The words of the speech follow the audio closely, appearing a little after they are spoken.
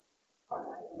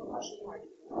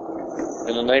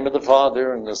In the name of the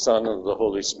Father, and the Son, and the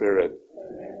Holy Spirit.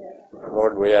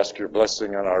 Lord, we ask your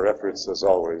blessing on our efforts as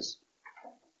always.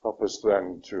 Help us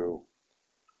then to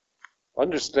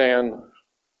understand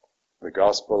the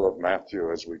Gospel of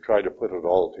Matthew as we try to put it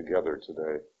all together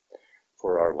today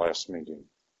for our last meeting.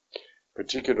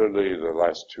 Particularly the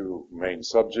last two main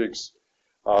subjects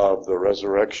of the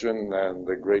resurrection and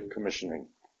the Great Commissioning.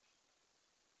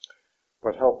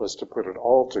 But help us to put it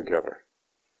all together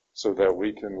so that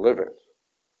we can live it.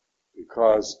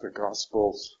 Because the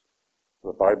Gospels,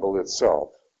 the Bible itself,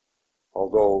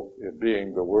 although it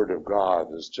being the Word of God,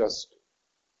 is just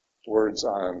words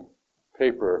on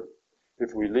paper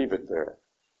if we leave it there.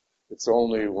 It's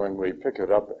only when we pick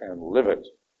it up and live it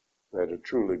that it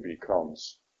truly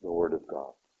becomes the Word of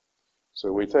God.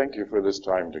 So we thank you for this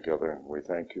time together, and we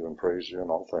thank you and praise you in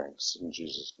all things. In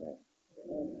Jesus' name.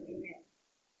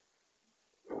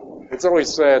 It's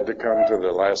always sad to come to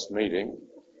the last meeting.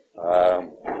 Of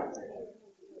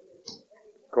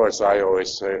course, I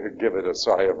always say, give it a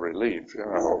sigh of relief, you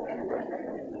know.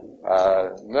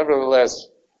 Nevertheless,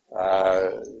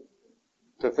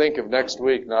 to think of next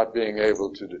week not being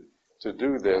able to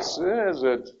do this is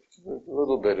a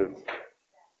little bit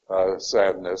of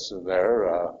sadness in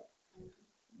there,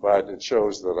 but it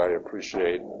shows that I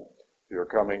appreciate your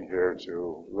coming here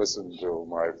to listen to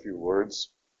my few words.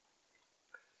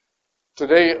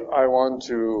 Today, I want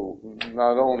to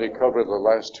not only cover the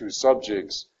last two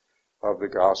subjects of the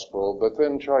gospel, but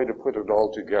then try to put it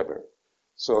all together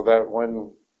so that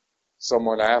when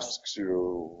someone asks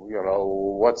you,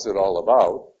 what's it all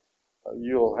about,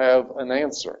 you'll have an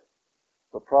answer.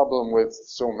 The problem with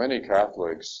so many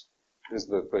Catholics is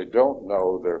that they don't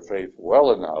know their faith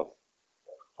well enough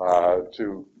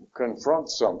to confront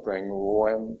something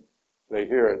when they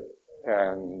hear it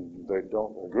and they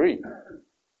don't agree.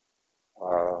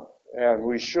 And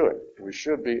we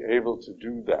should be able to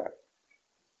do that.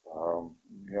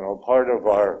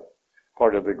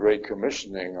 Part of the Great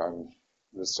Commissioning on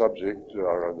this subject,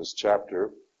 or on this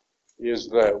chapter, is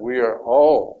that we are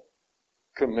all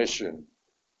commissioned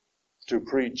to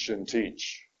preach and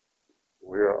teach.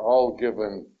 We are all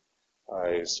given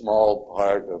a small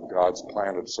part of God's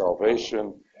plan of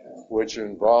salvation, which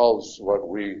involves what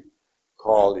we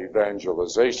call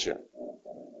evangelization.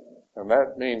 And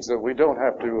that means that we don't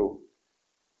have to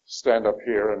stand up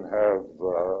here and have,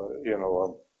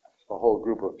 a whole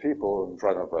group of people in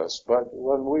front of us. But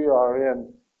when we are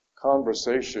in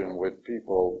conversation with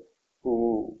people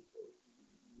who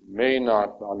may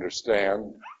not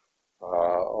understand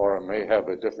or may have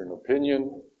a different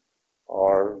opinion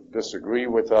or disagree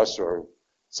with us, or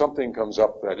something comes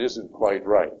up that isn't quite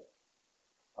right,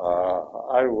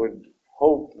 I would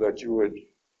hope that you would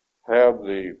have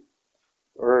the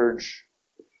urge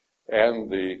and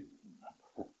the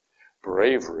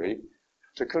bravery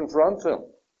to confront them.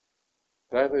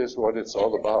 That is what it's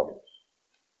all about.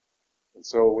 And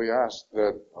so we ask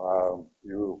that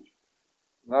you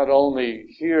not only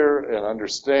hear and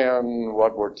understand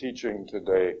what we're teaching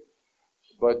today,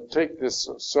 but take this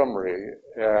summary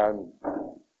and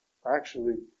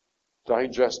actually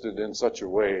digest it in such a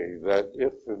way that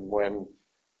if and when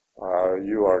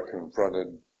you are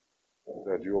confronted,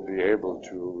 that you'll be able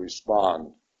to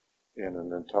respond in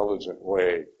an intelligent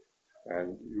way,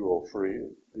 and you will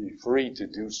be free to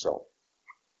do so.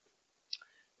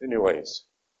 Anyways,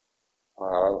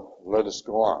 let us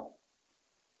go on.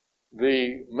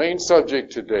 The main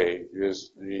subject today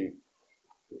is the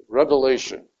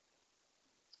revelation.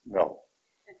 No.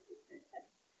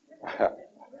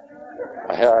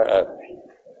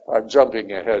 I'm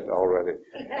jumping ahead already.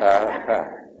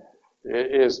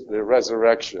 It is the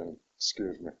resurrection.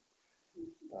 Excuse me.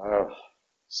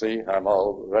 See, I'm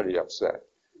already upset.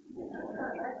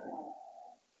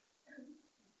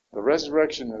 The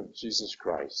resurrection of Jesus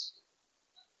Christ.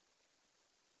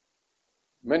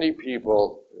 Many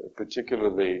people,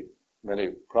 particularly many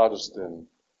Protestant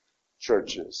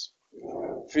churches,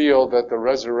 feel that the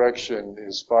resurrection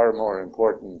is far more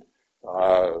important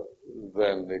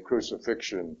than the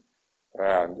crucifixion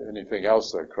and anything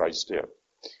else that Christ did.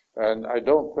 And I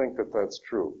don't think that that's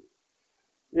true.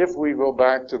 If we go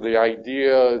back to the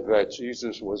idea that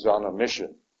Jesus was on a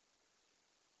mission,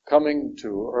 coming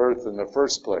to earth in the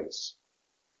first place,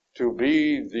 to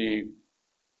be the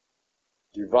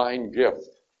divine gift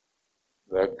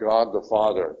that God the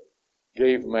Father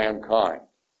gave mankind,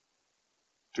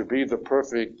 to be the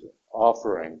perfect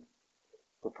offering,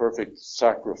 the perfect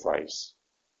sacrifice,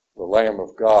 the Lamb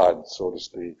of God, so to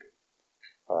speak.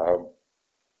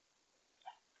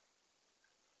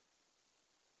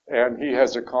 And he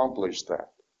has accomplished that.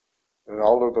 In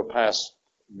all of the past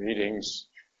meetings,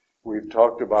 we've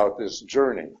talked about this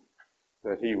journey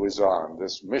that he was on,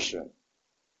 this mission,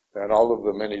 and all of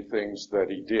the many things that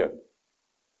he did,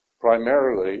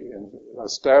 primarily in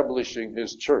establishing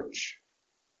his church.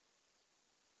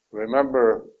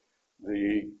 Remember,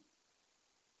 the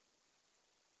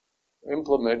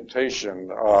implementation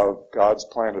of God's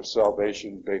plan of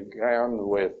salvation began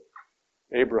with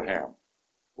Abraham,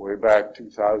 way back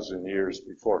 2,000 years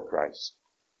before Christ,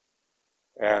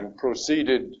 and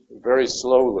proceeded very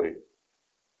slowly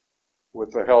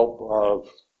with the help of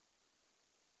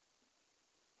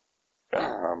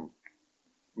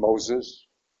Moses,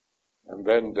 and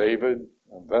then David,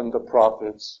 and then the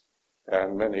prophets,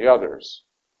 and many others.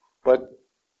 But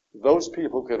those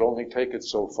people could only take it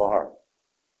so far,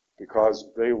 because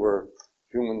they were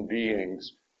human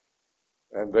beings,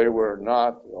 and they were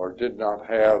not, or did not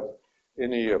have,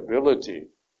 any ability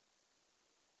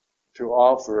to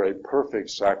offer a perfect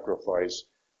sacrifice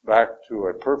back to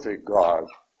a perfect God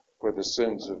for the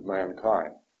sins of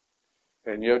mankind.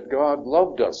 And yet God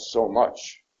loved us so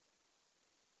much.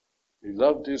 He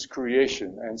loved his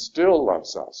creation and still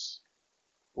loves us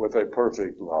with a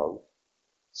perfect love.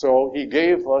 So he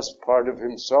gave us part of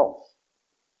himself.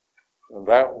 And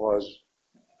that was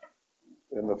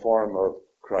in the form of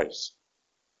Christ,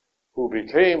 who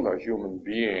became a human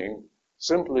being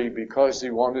simply because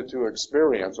he wanted to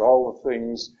experience all the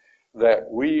things that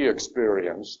we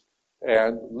experienced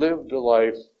and lived a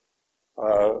life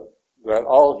that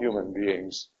all human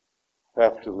beings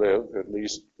have to live, at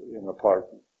least in a part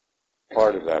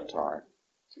of that time.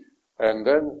 And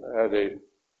then at a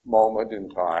moment in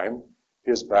time,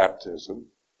 his baptism,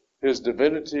 his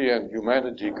divinity and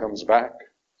humanity comes back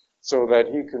so that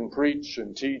he can preach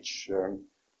and teach and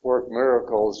work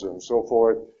miracles and so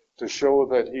forth to show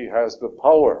that he has the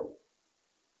power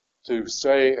to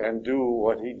say and do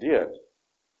what he did,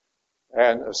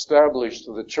 and establish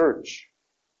the church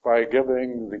by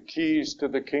giving the keys to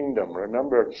the kingdom.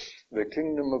 Remember, the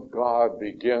kingdom of God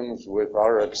begins with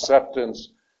our acceptance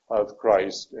of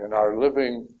Christ and our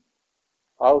living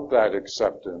out that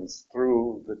acceptance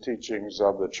through the teachings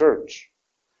of the church.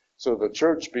 So the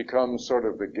church becomes sort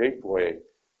of the gateway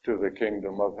to the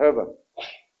kingdom of heaven.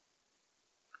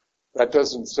 That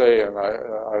doesn't say, and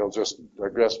I'll just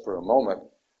digress for a moment,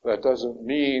 that doesn't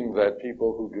mean that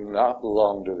people who do not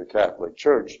belong to the Catholic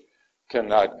Church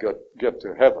cannot get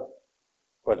to heaven,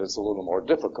 but it's a little more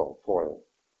difficult for them.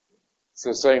 It's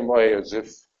the same way as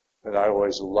if, and I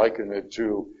always liken it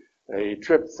to a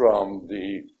trip from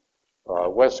the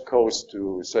West Coast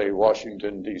to, say,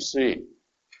 Washington, D.C.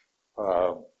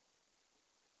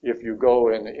 If you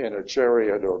go in a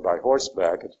chariot or by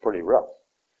horseback, it's pretty rough.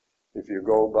 If you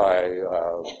go by,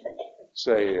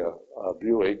 say, a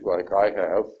Buick like I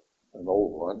have, an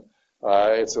old one,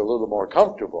 it's a little more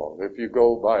comfortable. If you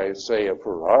go by, say, a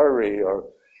Ferrari or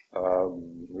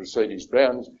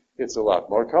Mercedes-Benz, it's a lot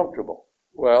more comfortable.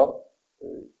 Well,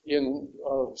 in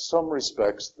some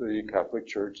respects, the Catholic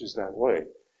Church is that way.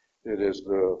 It is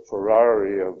the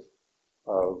Ferrari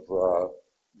of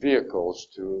vehicles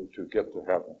to get to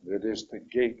heaven. It is the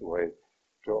gateway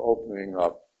to opening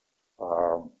up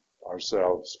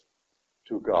ourselves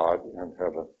to God and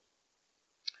heaven.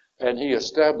 And he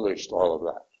established all of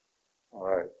that. All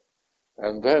right.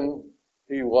 And then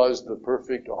he was the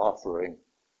perfect offering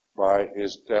by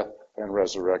his death and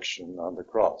resurrection on the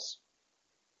cross.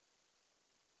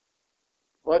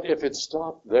 But if it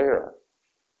stopped there,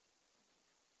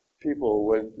 people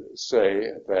would say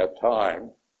at that time,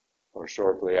 or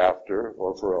shortly after,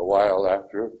 or for a while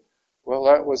after, well,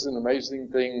 that was an amazing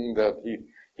thing that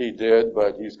he did,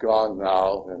 but he's gone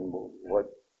now, and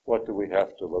what do we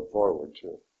have to look forward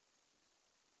to?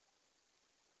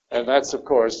 And that's, of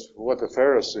course, what the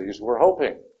Pharisees were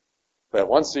hoping, that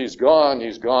once he's gone,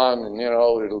 and,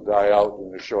 it'll die out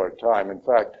in a short time. In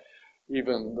fact,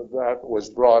 even that was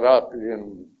brought up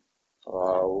in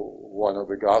one of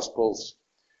the Gospels,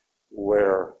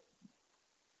 where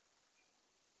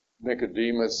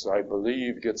Nicodemus, I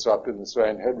believe, gets up in the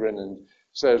Sanhedrin and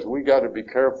says, we got to be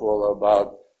careful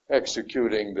about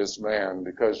executing this man,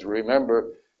 because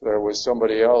remember, there was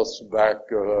somebody else back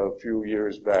a few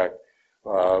years back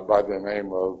by the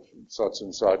name of such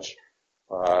and such,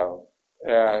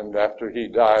 and after he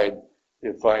died,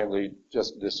 it finally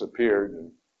just disappeared, and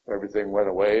everything went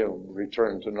away and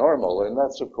returned to normal. And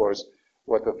that's, of course,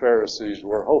 what the Pharisees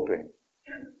were hoping.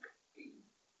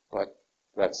 But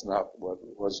that's not what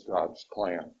was God's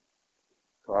plan.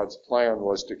 God's plan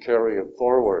was to carry it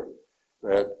forward,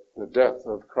 that the death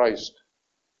of Christ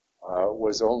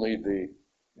was only the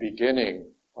beginning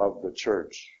of the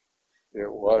church. It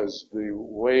was the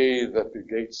way that the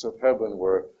gates of heaven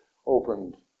were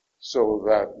opened so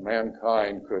that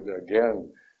mankind could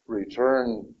again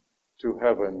return to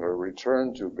heaven or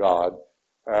return to God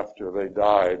after they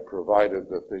died, provided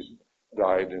that they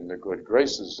died in the good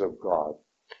graces of God.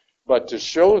 But to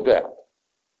show that,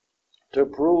 to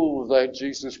prove that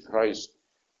Jesus Christ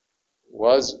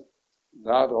was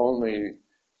not only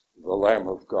the Lamb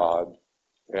of God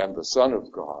and the Son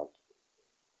of God,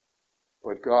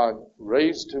 but God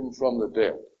raised him from the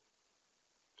dead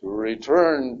to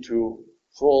return to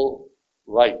full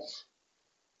life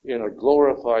in a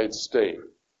glorified state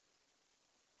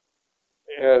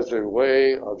as a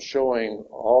way of showing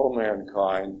all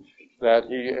mankind that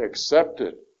he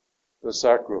accepted the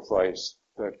sacrifice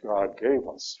that God gave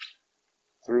us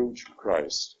through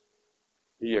Christ.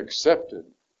 He accepted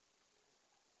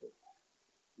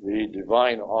the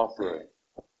divine offering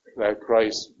that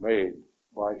Christ made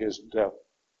by his death.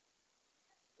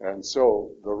 And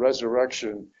so the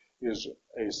resurrection is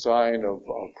a sign of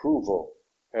approval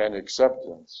and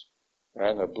acceptance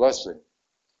and a blessing.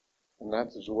 And that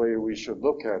is the way we should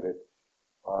look at it.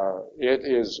 It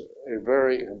is a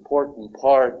very important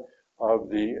part of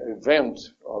the event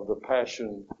of the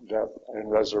passion, death, and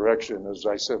resurrection. As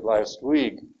I said last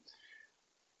week,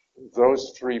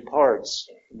 those three parts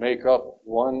make up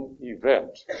one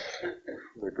event,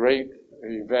 the great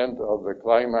event of the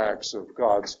climax of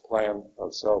God's plan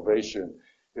of salvation.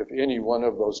 If any one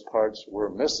of those parts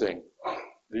were missing,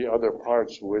 the other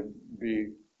parts would be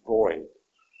void.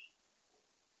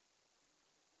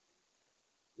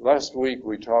 Last week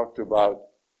we talked about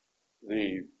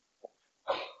the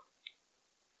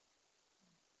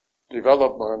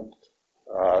development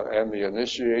and the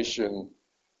initiation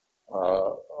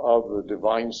of the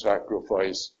divine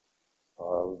sacrifice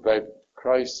that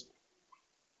Christ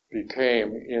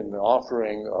became in the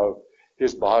offering of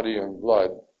his body and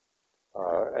blood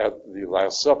at the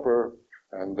Last Supper,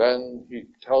 and then he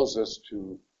tells us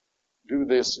to do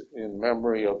this in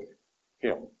memory of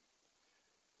him.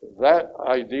 That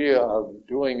idea of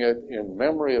doing it in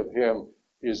memory of him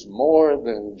is more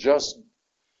than just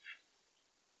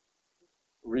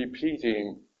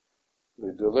repeating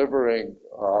the delivering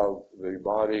of the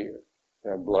body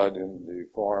and blood in the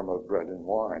form of bread and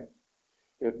wine.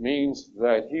 It means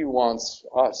that he wants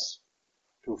us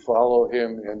to follow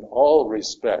him in all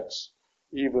respects,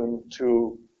 even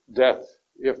to death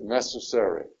if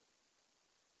necessary.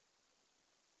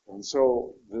 And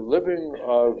so the living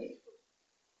of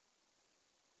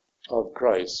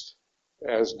Christ,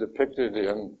 as depicted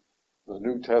in the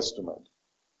New Testament,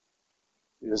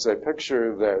 is a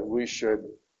picture that we should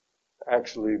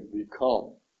actually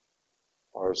become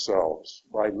ourselves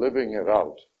by living it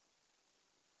out.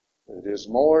 It is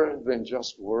more than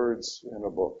just words in a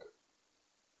book,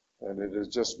 and it is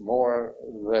just more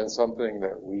than something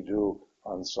that we do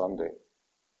on Sunday.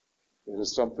 It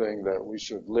is something that we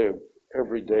should live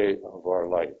every day of our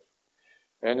life.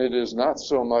 And it is not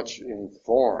so much in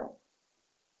form.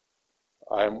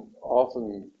 I'm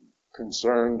often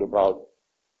concerned about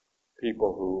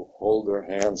people who hold their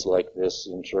hands like this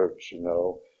in church,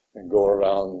 and go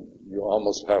around. You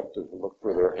almost have to look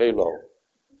for their halo.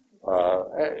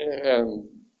 And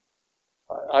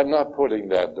I'm not putting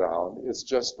that down. It's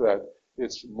just that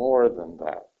it's more than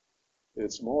that.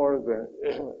 It's more than,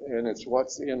 and it's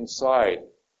what's inside,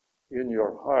 in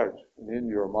your heart and in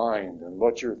your mind and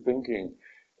what you're thinking,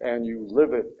 and you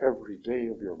live it every day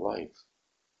of your life.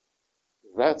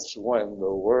 That's when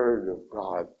the Word of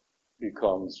God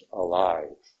becomes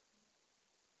alive,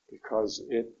 because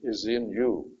it is in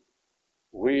you.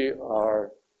 We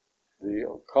are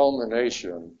the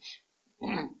culmination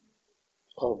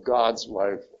of God's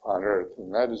life on earth,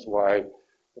 and that is why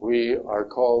we are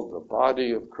called the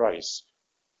body of Christ,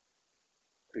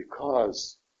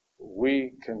 because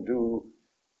we can do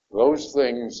those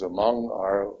things among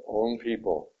our own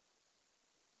people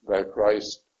that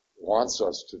Christ wants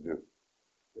us to do.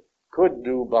 Could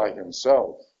do by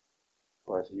himself,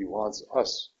 but he wants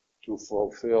us to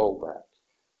fulfill that.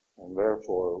 And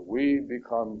therefore, we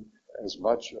become as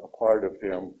much a part of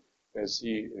him as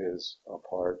he is a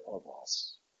part of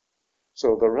us.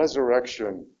 So the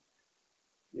resurrection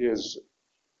is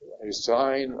a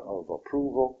sign of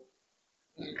approval,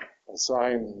 a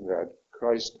sign that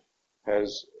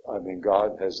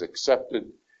God has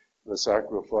accepted the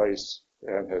sacrifice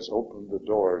and has opened the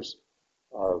doors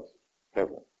of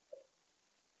heaven.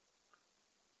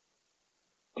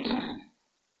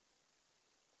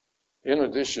 In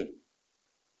addition,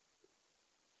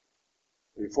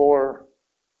 before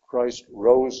Christ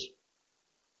rose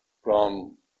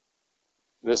from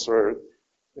this earth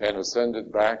and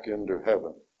ascended back into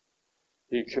heaven,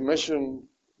 he commissioned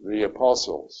the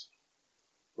apostles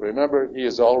Remember, he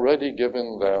has already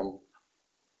given them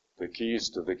the keys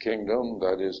to the kingdom,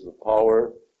 that is the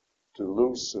power to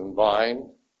loose and bind,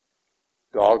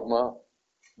 dogma,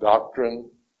 doctrine,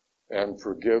 and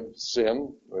forgive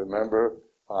sin. Remember,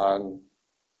 on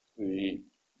the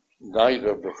night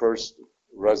of the first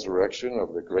resurrection,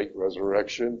 of the great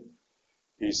resurrection,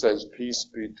 he says, peace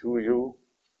be to you,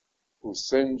 whose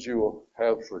sins you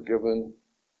have forgiven,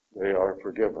 they are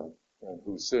forgiven, and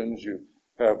whose sins you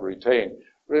have retained.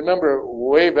 Remember,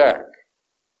 way back,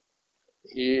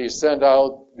 he sent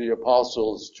out the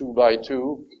apostles 2 by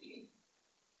 2,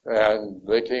 and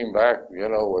they came back,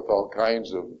 with all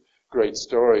kinds of great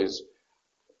stories.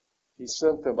 He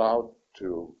sent them out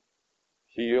to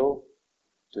heal,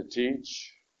 to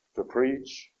teach, to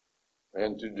preach,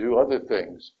 and to do other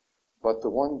things. But the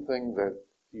one thing that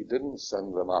he didn't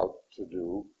send them out to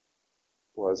do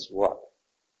was what?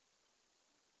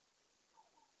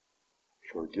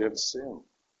 Forgive sin.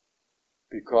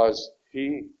 Because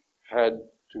he had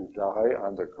to die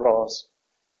on the cross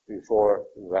before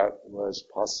that was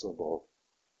possible.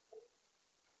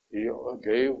 He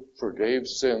forgave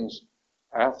sins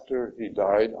after he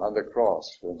died on the cross.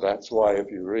 And that's why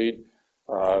if you read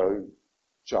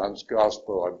John's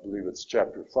Gospel, I believe it's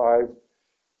chapter 5,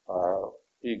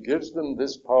 he gives them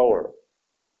this power.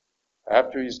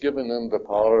 After he's given them the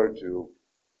power to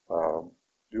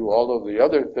do all of the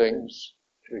other things,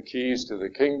 the keys to the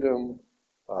kingdom,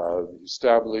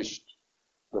 established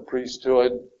the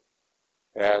priesthood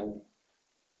and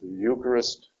the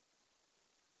Eucharist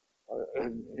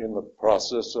in the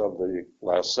process of the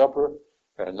Last Supper,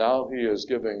 and now he is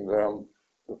giving them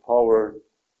the power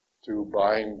to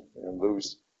bind and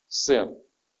loose sin.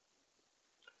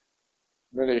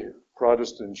 Many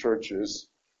Protestant churches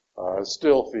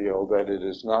still feel that it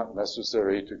is not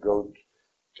necessary to go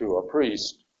to a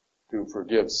priest to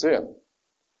forgive sin.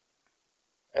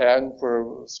 And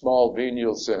for small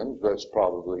venial sins, that's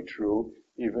probably true,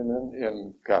 even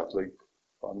in Catholic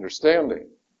understanding.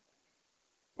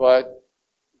 But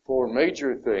for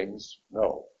major things,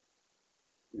 no.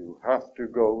 You have to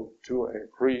go to a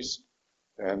priest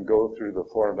and go through the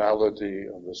formality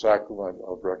of the sacrament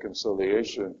of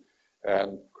reconciliation,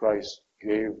 and Christ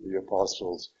gave the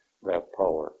apostles that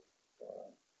power.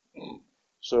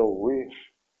 So we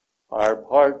are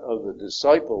part of the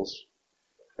disciples,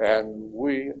 and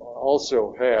we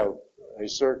also have a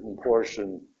certain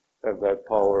portion of that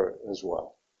power as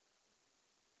well.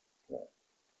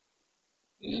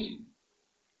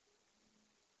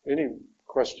 Any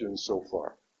questions so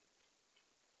far?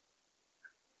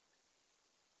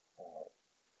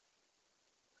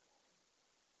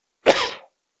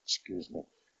 Excuse me.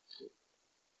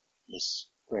 This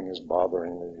thing is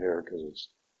bothering me here because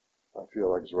I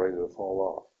feel like it's ready to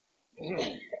fall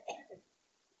off.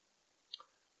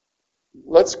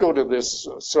 Let's go to this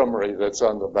summary that's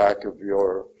on the back of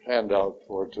your handout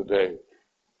for today.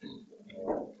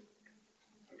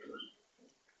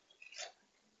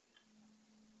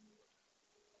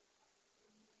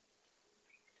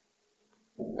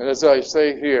 And as I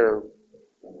say here,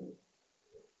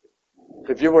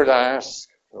 if you were to ask,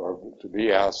 or to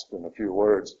be asked in a few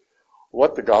words,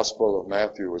 what the Gospel of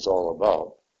Matthew is all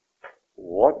about,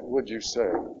 what would you say?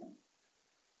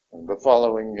 And the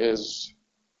following is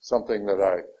something that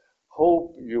I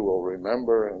hope you will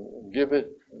remember and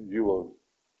you will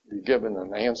be given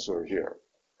an answer here.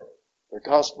 The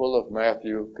Gospel of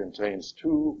Matthew contains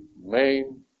two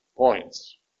main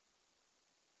points.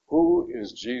 Who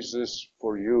is Jesus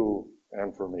for you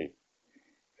and for me?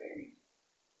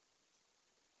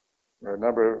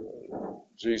 Remember,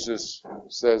 Jesus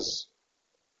says,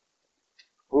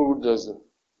 who does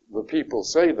the people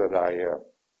say that I am?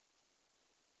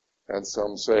 And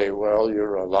some say, well,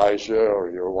 you're Elijah,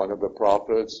 or you're one of the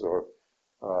prophets, or,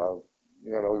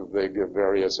 they give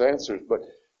various answers. But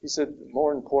he said,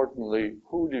 more importantly,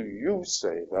 who do you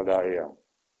say that I am?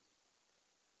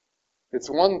 It's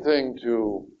one thing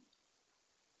to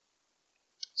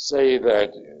say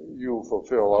that you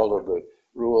fulfill all of the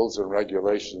rules and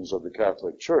regulations of the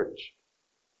Catholic Church.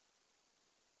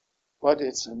 But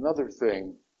it's another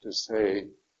thing to say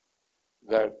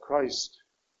that Christ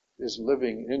is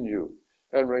living in you.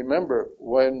 And remember,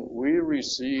 when we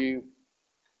receive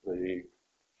the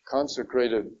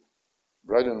consecrated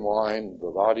bread and wine,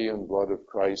 the body and blood of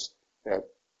Christ at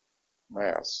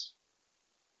Mass,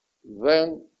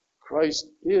 then Christ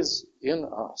is in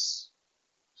us,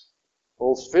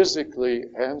 both physically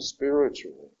and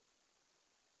spiritually.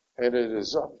 And it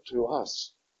is up to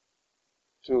us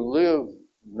to live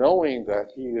knowing that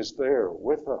he is there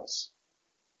with us.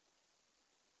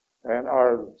 And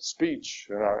our speech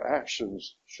and our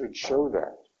actions should show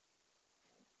that.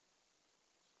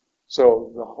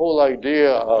 So the whole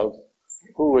idea of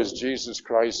who is Jesus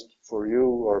Christ for you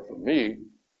or for me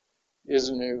is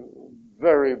a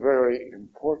very, very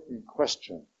important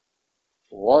question.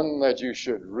 One that you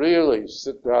should really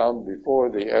sit down before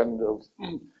the end of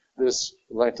this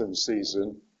Lenten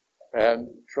season and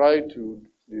try to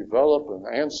develop an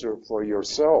answer for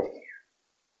yourself.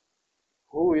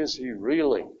 Who is he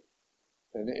really?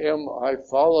 And am I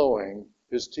following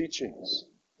his teachings?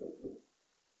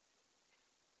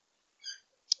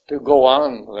 To go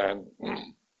on then,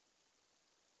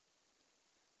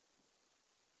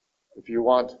 if you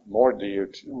want more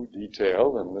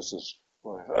detail, and this is,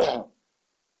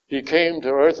 he came to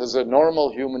earth as a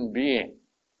normal human being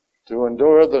to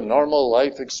endure the normal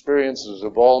life experiences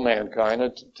of all mankind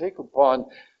and to take upon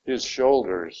his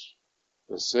shoulders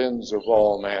the sins of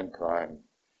all mankind,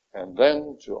 and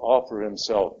then to offer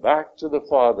himself back to the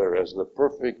Father as the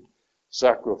perfect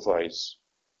sacrifice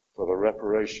for the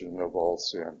reparation of all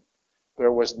sin.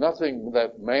 There was nothing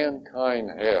that mankind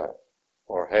had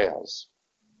or has,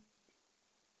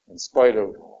 in spite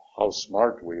of how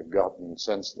smart we've gotten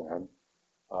since then,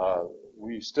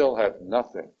 we still have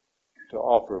nothing to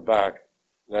offer back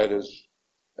that is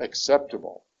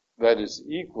acceptable, that is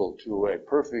equal to a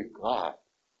perfect God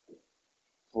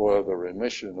for the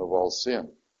remission of all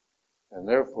sin. And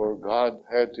therefore God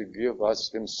had to give us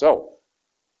himself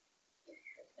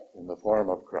in the form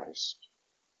of Christ.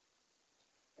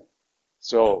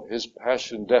 So his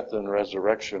passion, death, and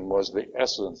resurrection was the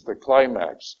essence, the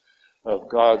climax of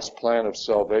God's plan of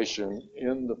salvation.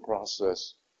 In the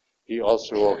process, he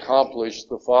also accomplished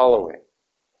the following: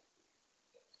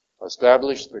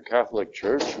 established the Catholic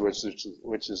Church, which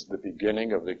is the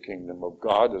beginning of the kingdom of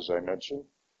God, as I mentioned,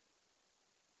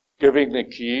 giving the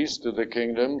keys to the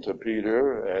kingdom to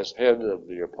Peter as head of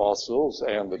the apostles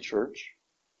and the church.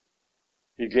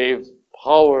 He gave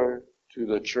power to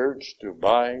the church to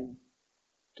bind,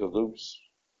 to loose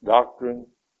doctrine,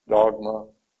 dogma,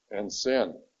 and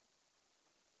sin.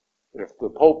 If the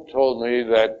Pope told me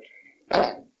that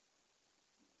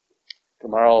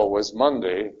tomorrow was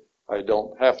Monday, I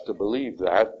don't have to believe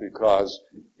that, because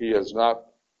he is not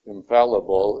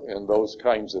infallible in those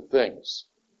kinds of things.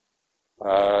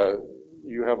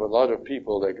 You have a lot of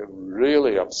people that get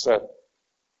really upset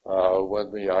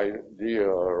when the idea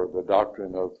or the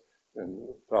doctrine of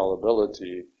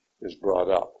infallibility is brought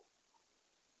up.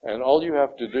 And all you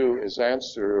have to do is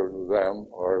answer them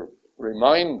or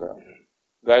remind them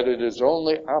that it is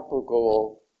only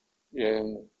applicable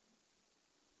in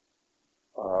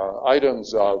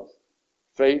items of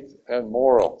faith and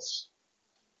morals.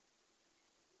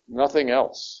 Nothing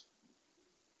else.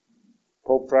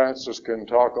 Pope Francis can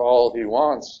talk all he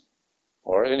wants,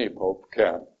 or any pope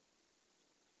can.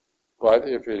 But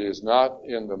if it is not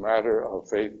in the matter of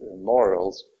faith and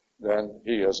morals, then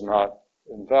he is not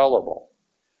infallible.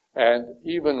 And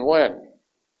even when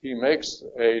he makes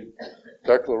a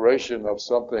declaration of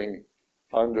something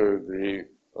under the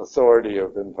authority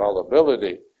of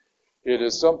infallibility, it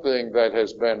is something that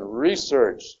has been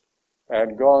researched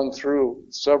and gone through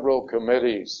several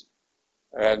committees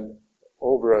and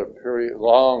over a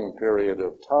long period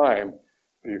of time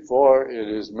before it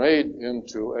is made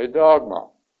into a dogma.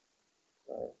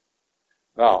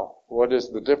 Now, what is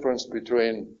the difference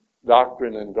between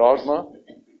doctrine and dogma?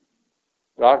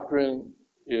 Doctrine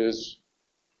is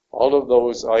all of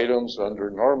those items under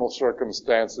normal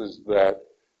circumstances that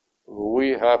we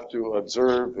have to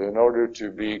observe in order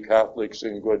to be Catholics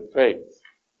in good faith.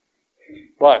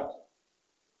 But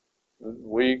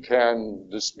we can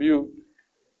dispute,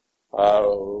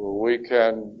 we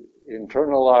can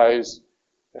internalize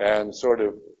and sort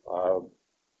of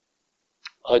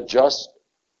adjust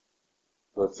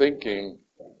the thinking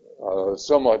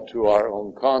somewhat to our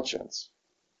own conscience.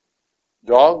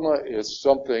 Dogma is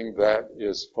something that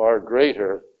is far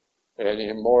greater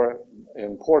and more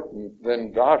important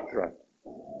than doctrine.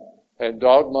 And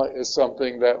dogma is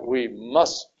something that we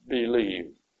must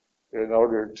believe in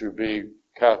order to be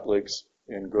Catholics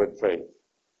in good faith.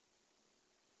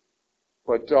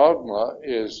 But dogma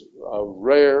is a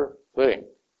rare thing.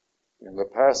 In the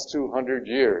past 200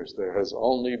 years, there has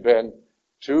only been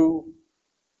 2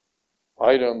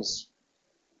 items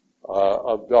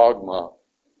of dogma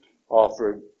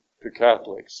offered to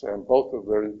Catholics, and both of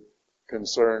them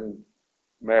concern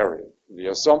Mary. The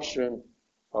Assumption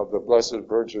of the Blessed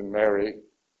Virgin Mary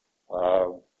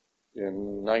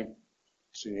in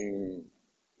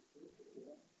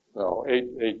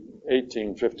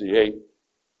 1858,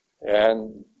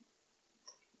 and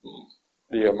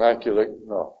the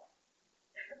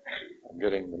I'm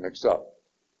getting them mixed up.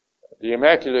 The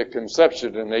Immaculate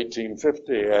Conception in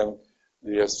 1850, and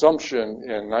the Assumption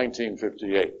in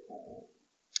 1958.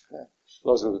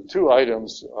 Those are the two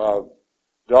items of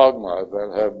dogma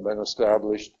that have been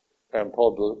established and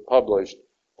published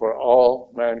for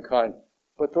all mankind.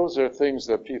 But those are things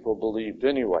that people believed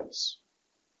anyways.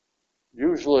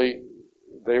 Usually,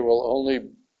 they will only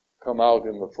come out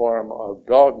in the form of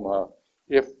dogma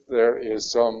if there is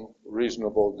some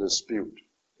reasonable dispute.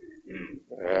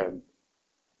 And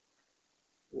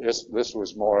this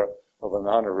was more of an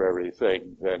honorary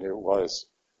thing than it was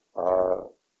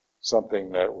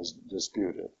something that was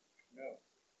disputed. Yeah.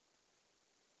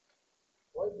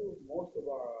 Why do most of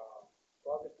our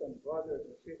Protestant brothers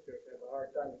and sisters have a hard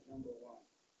time, number one,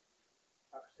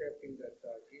 accepting that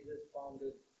Jesus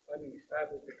established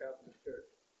the Catholic Church?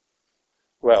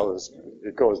 Well,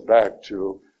 it goes back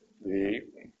to the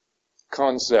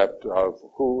concept of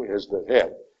who is the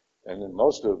head. And in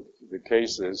most of the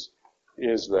cases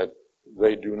is that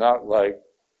they do not like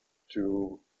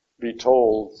to be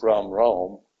told from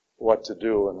Rome what to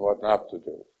do and what not to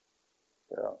do.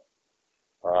 Yeah.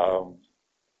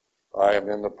 I am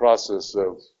in the process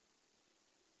of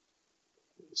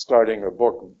starting a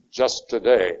book just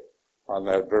today on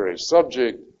that very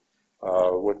subject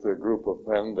with a group of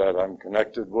men that I'm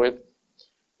connected with.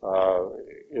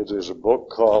 It is a book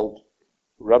called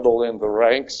Rebel in the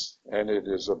Ranks, and it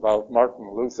is about Martin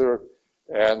Luther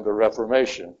and the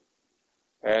Reformation.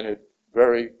 And it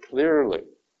very clearly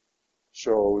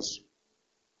shows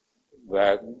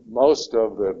that most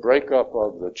of the breakup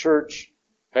of the church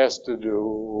has to do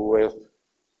with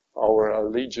our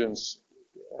allegiance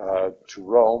to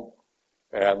Rome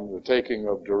and the taking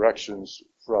of directions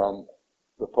from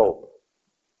the Pope.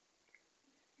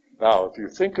 Now, if you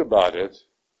think about it,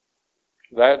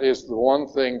 that is the one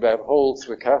thing that holds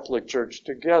the Catholic Church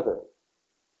together,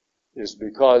 is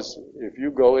because if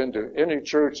you go into any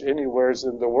church anywhere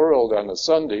in the world on a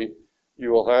Sunday,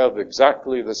 you will have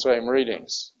exactly the same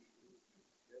readings.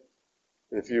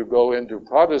 If you go into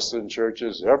Protestant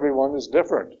churches, everyone is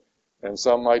different, and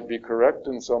some might be correct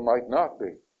and some might not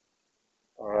be.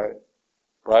 All right?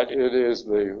 But it is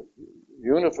the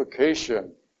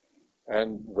unification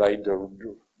and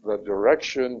the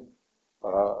direction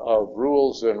of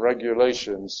rules and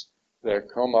regulations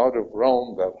that come out of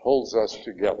Rome that holds us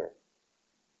together.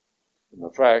 And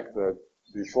the fact that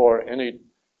before any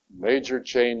major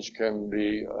change can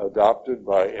be adopted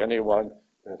by anyone,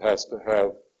 it has to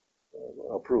have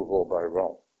approval by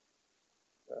Rome.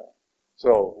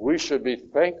 So we should be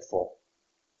thankful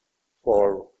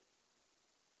for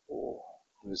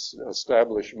this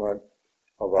establishment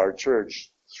of our church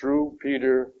through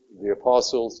Peter, the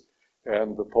apostles,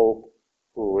 and the Pope,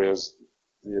 who is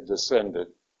the descendant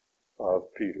of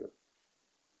Peter.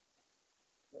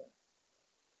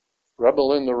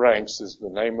 Rebel in the Ranks is the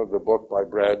name of the book by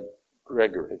Brad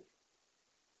Gregory.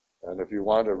 And if you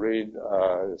want to read,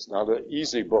 it's not an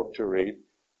easy book to read,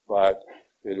 but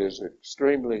it is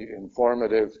extremely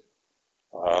informative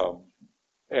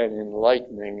and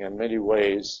enlightening in many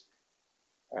ways.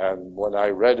 And when I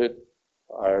read it,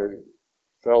 I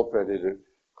felt that it had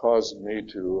caused me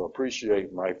to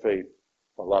appreciate my faith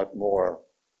a lot more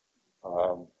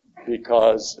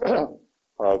because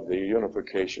of the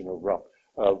unification of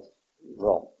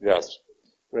Rome. Yes.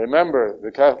 Remember,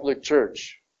 the Catholic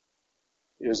Church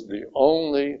is the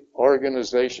only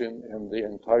organization in the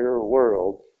entire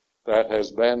world that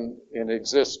has been in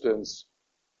existence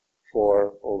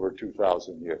for over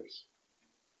 2,000 years.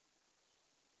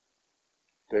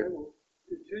 I will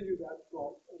continue that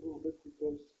thought a little bit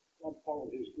because I'm part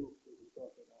of his group that we're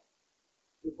talking about.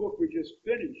 The book we just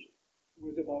finished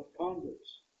was about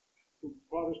converts from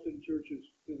Protestant churches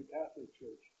to the Catholic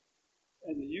Church.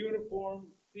 And the uniform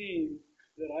theme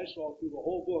that I saw through the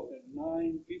whole book, at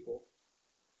 9 people,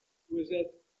 was that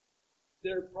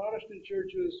their Protestant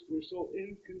churches were so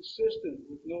inconsistent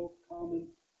with no common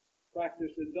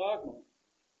practice and dogma,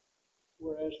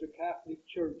 whereas the Catholic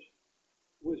Church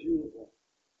was uniform.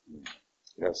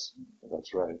 Yes,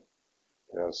 that's right.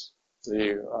 Yes.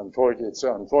 It's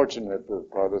unfortunate the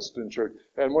Protestant church,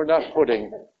 and we're not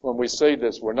putting, when we say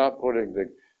this, we're not putting the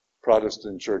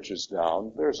Protestant churches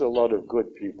down. There's a lot of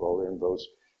good people in those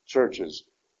churches.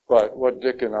 But what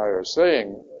Dick and I are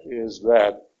saying is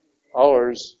that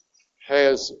ours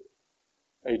has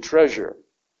a treasure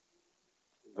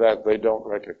that they don't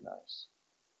recognize.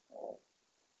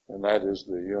 And that is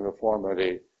the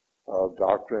uniformity of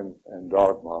doctrine and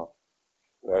dogma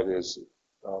that is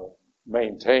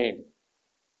maintained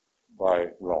by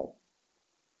Rome.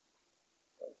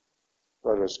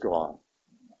 Let us go on.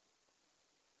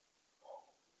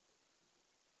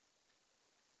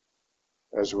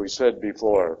 As we said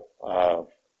before,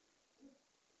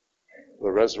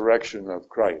 the resurrection of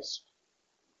Christ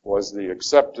was the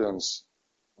acceptance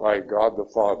by God the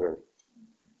Father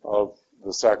of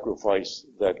the sacrifice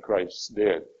that Christ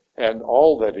did and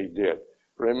all that he did.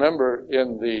 Remember,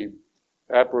 in the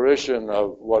apparition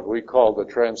of what we call the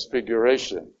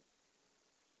Transfiguration,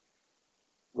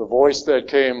 the voice that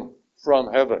came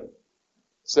from heaven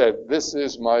said, "This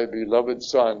is my beloved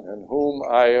Son, in whom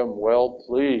I am well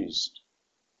pleased.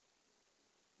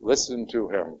 Listen to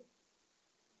him."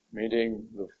 Meaning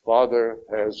the Father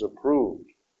has approved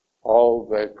all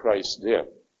that Christ did,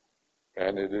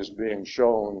 and it is being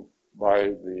shown by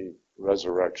the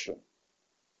resurrection.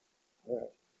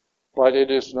 But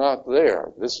it is not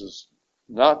there. This is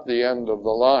not the end of the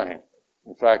line.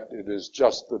 In fact, it is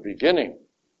just the beginning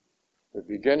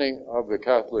of the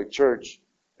Catholic Church,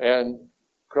 and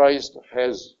Christ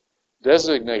has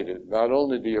designated not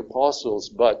only the apostles,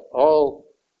 but all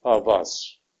of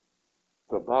us,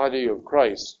 the body of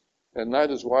Christ. And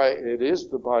that is why it is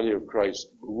the body of Christ.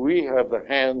 We have the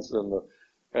hands and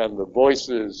the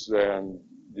voices and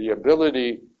the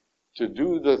ability to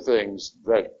do the things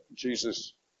that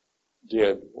Jesus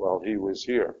did while he was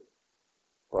here.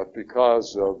 But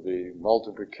because of the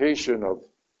multiplication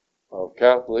of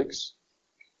Catholics,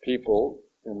 people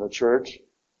in the church,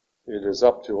 it is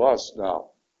up to us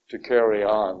now to carry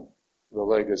on the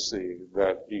legacy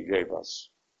that he gave us.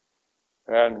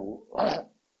 And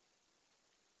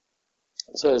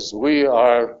it says, we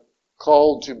are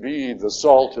called to be the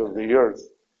salt of the earth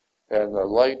and the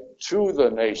light to the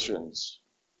nations,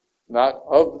 not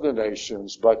of the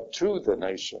nations, but to the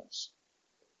nations.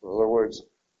 In other words,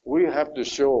 we have to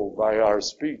show by our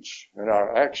speech and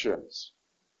our actions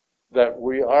that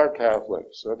we are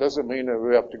Catholics. So it doesn't mean that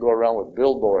we have to go around with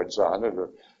billboards on it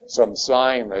or some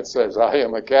sign that says, "I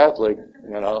am a Catholic,"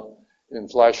 in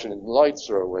flashing lights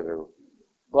or whatever.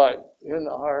 But in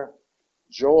our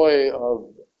joy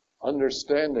of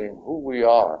understanding who we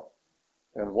are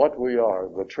and what we are,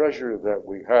 the treasure that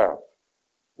we have,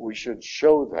 we should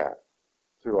show that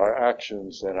through our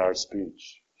actions and our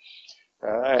speech,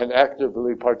 and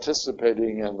actively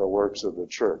participating in the works of the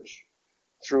church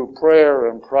through prayer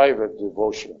and private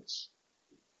devotions,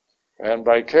 and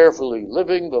by carefully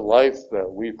living the life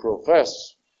that we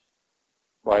profess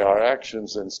by our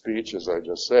actions and speech, as I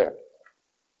just said.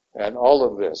 And all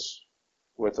of this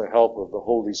with the help of the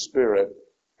Holy Spirit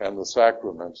and the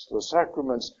sacraments. The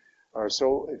sacraments are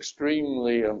so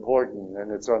extremely important,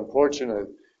 and it's unfortunate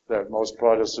that most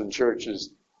Protestant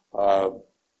churches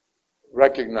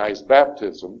recognize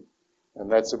baptism,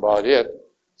 and that's about it.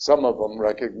 Some of them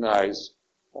recognize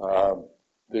the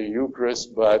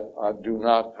Eucharist, but do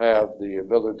not have the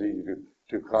ability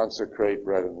to consecrate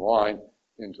bread and wine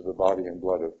into the body and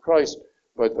blood of Christ,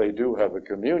 but they do have a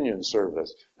communion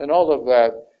service. And all of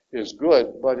that is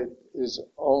good, but it is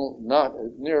not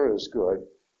near as good,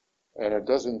 and it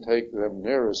doesn't take them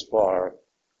near as far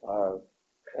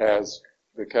as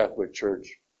the Catholic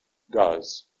Church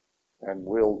does and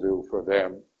will do for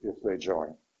them if they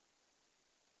join.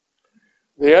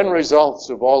 The end results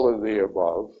of all of the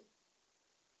above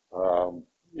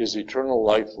is eternal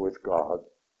life with God,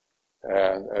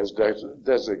 and as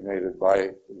designated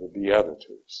by the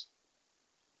Beatitudes,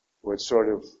 which sort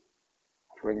of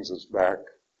brings us back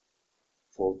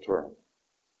full term.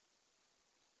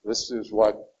 This is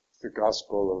what the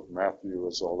Gospel of Matthew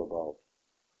is all about.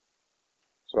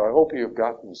 So I hope you've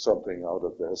gotten something out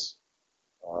of this.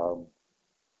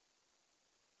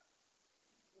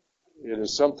 It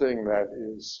is something that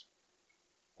is,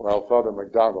 well, Father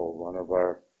McDonald, one of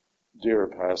our dear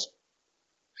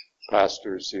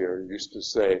pastors here, used to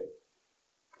say,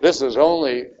 "This is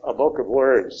only a book of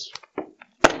words."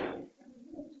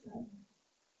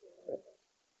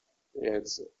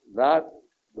 It's not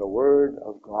the Word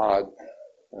of God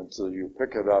until you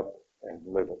pick it up and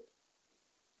live it.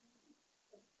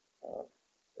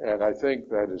 And I think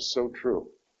that is so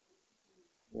true.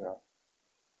 Yeah.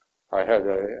 I had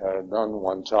a nun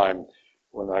one time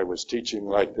when I was teaching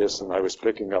like this, and I was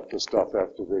picking up the stuff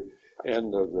after the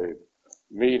end of the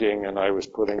meeting, and I was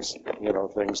putting,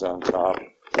 things on top.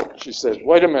 She said,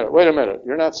 wait a minute,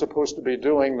 you're not supposed to be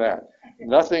doing that.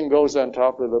 Nothing goes on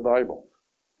top of the Bible.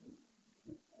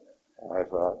 I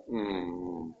thought,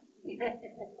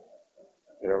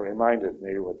 It reminded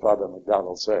me what Father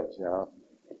McDonald said,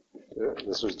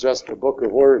 This is just a book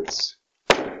of words.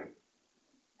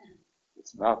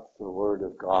 It's not the Word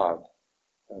of God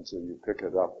until you pick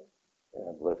it up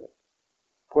and live it.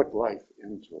 Put life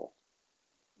into it.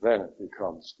 Then it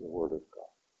becomes the Word of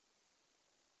God.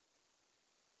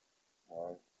 All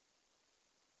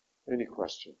right. Any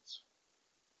questions?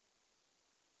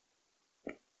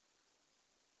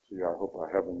 See, I hope I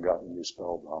haven't gotten you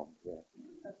spellbound. Yeah.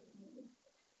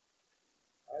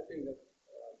 I think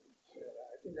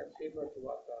that's similar to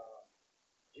what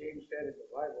James said in the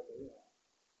Bible.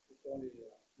 It's only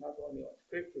not only on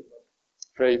Scripture, but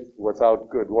Faith without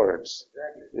good works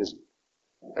exactly. is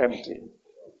empty.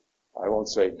 I won't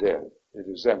say dead. It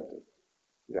is empty.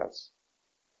 Yes.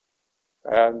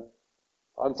 And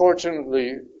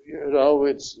unfortunately,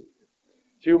 it's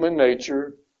human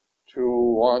nature to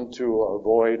want to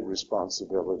avoid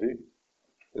responsibility.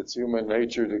 It's human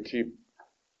nature to keep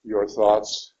your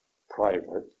thoughts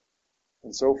private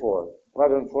and so forth.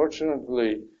 But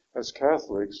unfortunately, as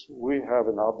Catholics, we have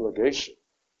an obligation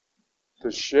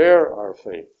to share our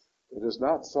faith. It is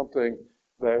not something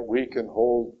that we can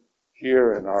hold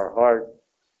here in our heart.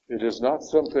 It is not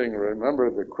something, remember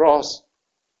the cross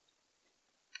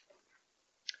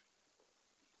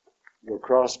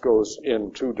goes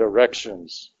in two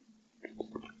directions.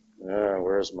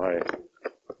 Where's my,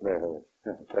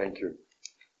 thank you.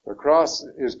 The cross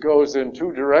goes in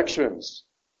two directions.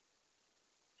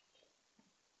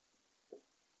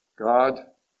 God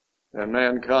and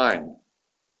mankind.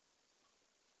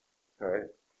 Okay?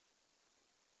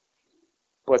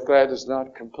 But that is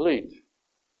not complete.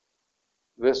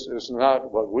 This is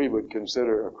not what we would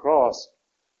consider a cross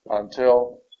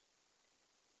until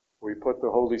we put the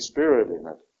Holy Spirit in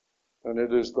it. And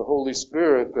it is the Holy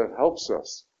Spirit that helps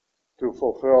us to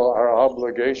fulfill our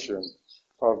obligation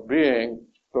of being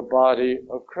the body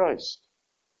of Christ.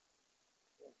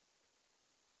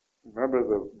 Remember,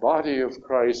 the body of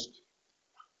Christ,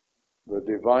 the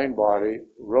divine body,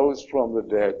 rose from the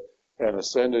dead and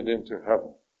ascended into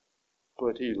heaven.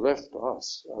 But he left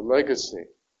us a legacy,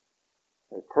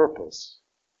 a purpose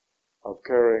of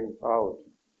carrying out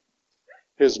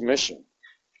his mission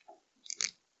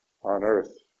on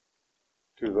earth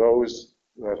to those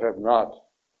that have not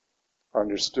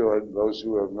understood, those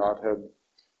who have not had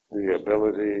the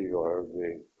ability or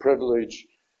the privilege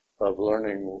of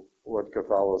learning what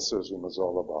Catholicism is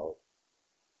all about.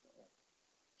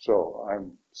 So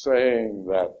I'm saying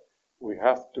that we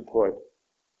have to put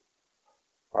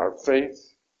our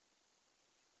faith,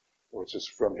 which is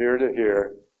from here to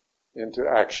here, into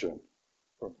action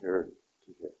from here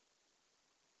to here.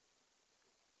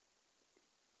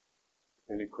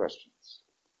 Any questions?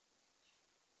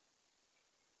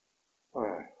 All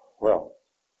right. Well,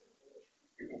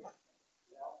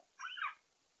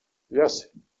 yes,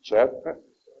 Chad?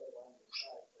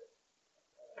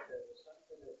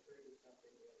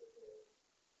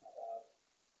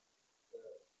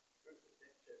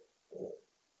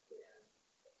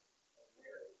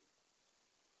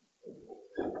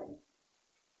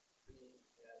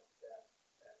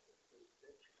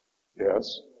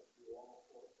 Yes.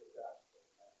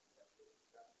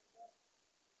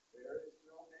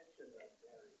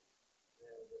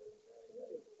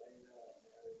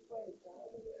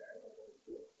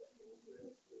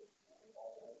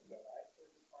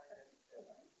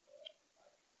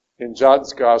 In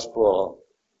John's Gospel,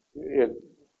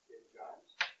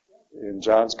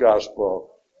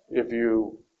 if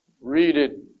you read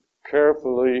it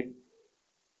carefully,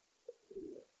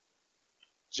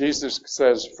 Jesus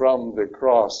says from the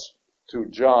cross to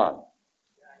John.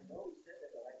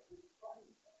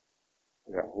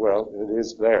 Yeah, well, it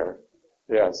is there.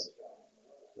 Yes.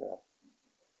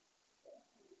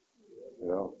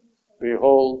 Yeah.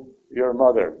 Behold your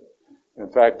mother. In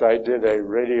fact, I did a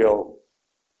radio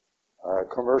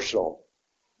commercial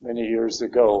many years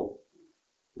ago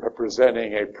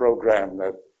representing a program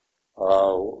that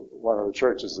one of the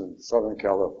churches in Southern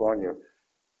California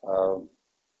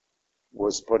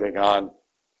was putting on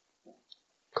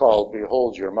called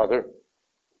Behold Your Mother.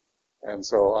 And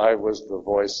so I was the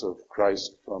voice of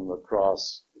Christ from the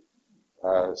cross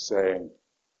saying,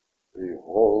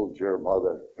 Behold your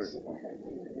mother.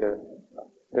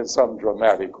 In some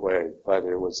dramatic way, but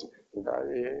it was,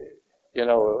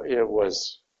 it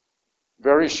was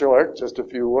very short, just a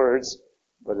few words,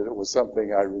 but it was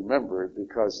something I remembered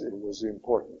because it was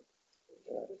important.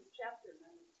 It's chapter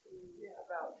 19,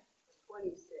 about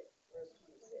 26, verse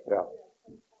 26. Yeah.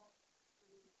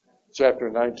 Chapter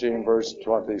 19, verse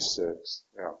 26.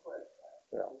 Yeah.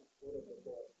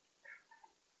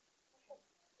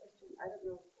 I don't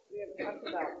know. We haven't talked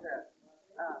about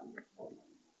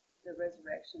the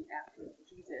resurrection after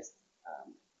Jesus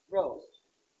rose,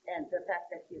 and the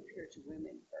fact that he appeared to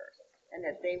women first, and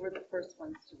that they were the first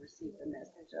ones to receive the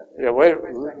message of the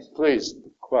resurrection. Please,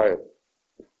 quiet.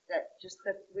 That just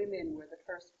that women were the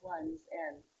first ones,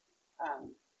 and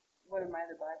one of my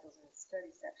other Bibles in the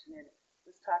study section, and it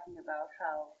was talking about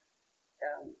how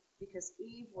because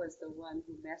Eve was the one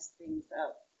who messed things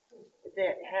up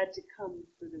that had to come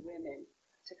for the women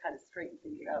to kind of straighten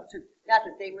things out. Not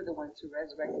that they were the ones who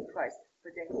resurrected Christ,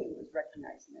 but that he was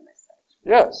recognizing them as such.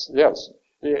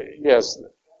 Yes.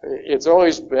 It's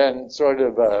always been sort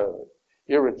of an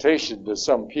irritation to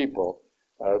some people,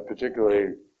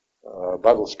 particularly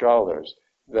Bible scholars,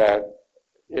 that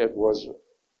it was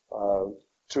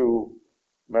to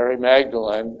Mary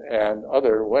Magdalene and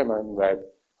other women that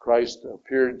Christ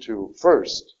appeared to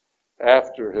first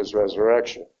after his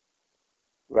resurrection,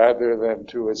 rather than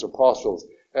to his apostles.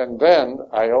 And then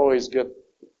I always get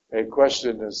a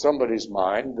question in somebody's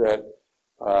mind that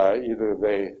either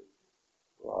they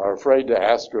are afraid to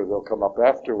ask or they'll come up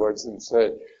afterwards and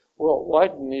say, well, why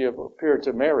didn't he appear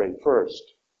to Mary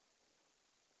first?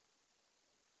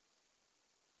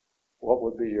 What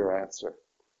would be your answer?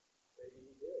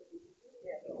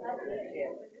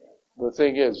 The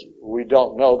thing is, we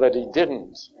don't know that he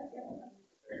didn't.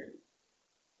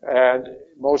 And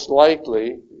most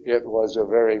likely, it was a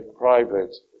very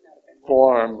private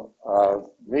form of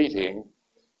meeting,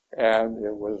 and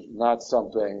it was not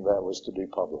something that was to be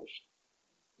published.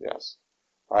 Yes.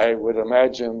 I would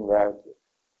imagine that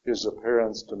his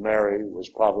appearance to Mary was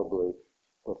probably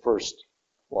the first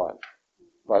one,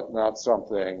 but not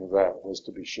something that was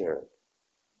to be shared.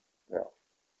 Yeah.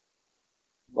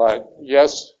 But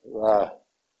yes,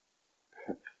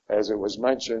 as it was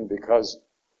mentioned, because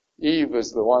Eve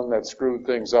is the one that screwed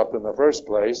things up in the first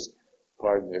place,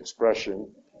 pardon the expression,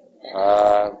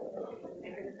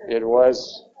 it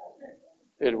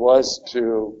was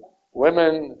to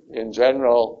women in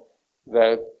general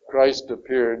that Christ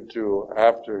appeared to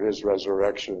after his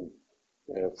resurrection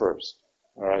first.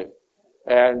 All right.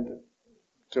 And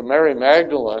to Mary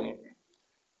Magdalene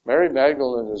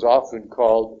is often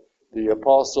called the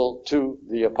apostle to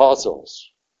the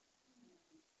apostles.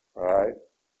 All right.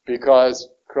 Because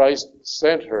Christ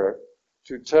sent her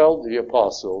to tell the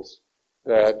apostles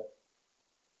that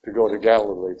to go to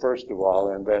Galilee, first of all,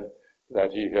 and then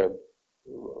that he had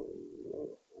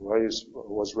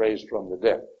was raised from the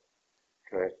dead.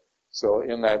 Okay? So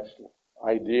in that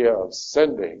idea of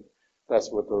sending,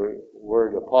 that's what the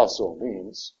word apostle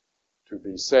means, to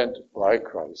be sent by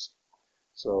Christ.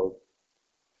 So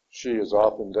she is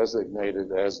often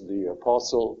designated as the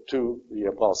apostle to the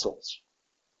apostles.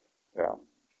 Yeah.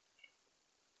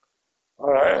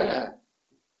 All right.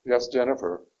 Yes,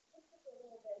 Jennifer.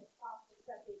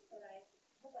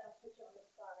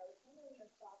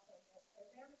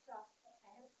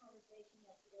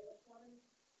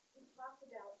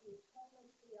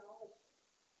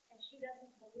 She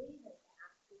doesn't believe in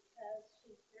that because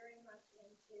she's very much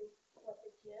into what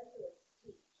the Jesuits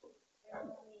teach.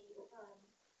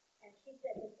 And she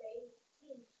said that they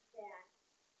teach that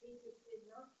Jesus did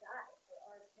not die for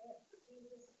our sins.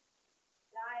 Jesus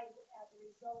died as a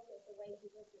result of the way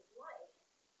he lived his life.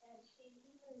 And she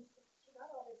got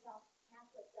all this off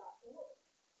Catholic.org.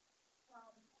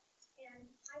 And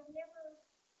I've never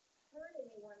heard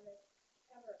anyone that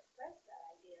ever expressed that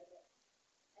idea.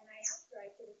 And I asked her,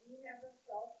 I said, have you never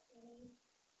felt any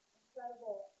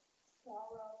incredible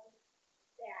sorrow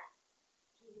that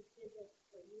Jesus did this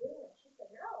for you? And she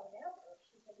said, no, never.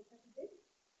 She said, because he didn't.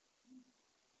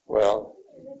 Well.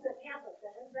 And this is a Catholic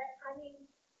woman, but I mean,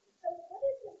 so what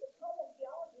is this atonement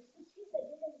theology? So she said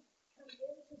it didn't come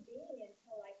into being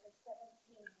until like the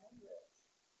 1700s,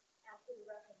 after the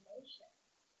Reformation.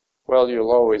 Well,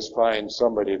 you'll always find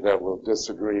somebody that will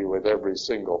disagree with every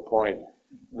single point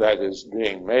that is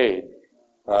being made.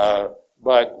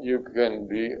 But you can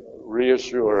be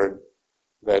reassured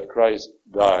that Christ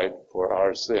died for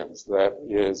our sins. That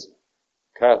is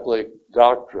Catholic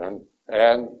doctrine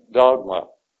and dogma.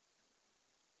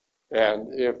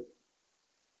 And if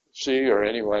she or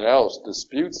anyone else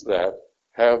disputes that,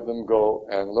 have them go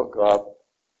and look up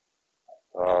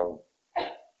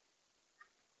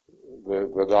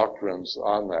the doctrines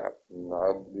on that. And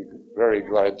I'd be very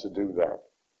glad to do that.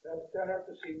 Tell her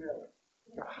to see Miller.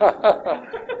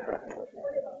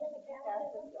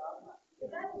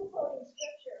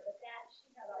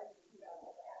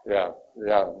 Yeah,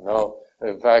 no.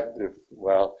 In fact,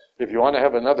 if you want to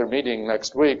have another meeting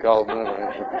next week, I'll.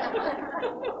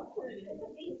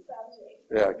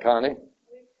 Yeah, Connie?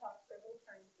 We've talked several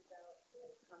times about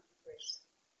consecration,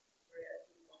 bread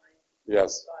and wine,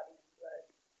 Yes. body and blood.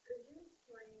 Could you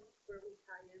explain where we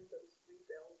tie in those three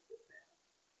bells with that?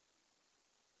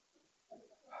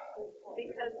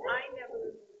 Because I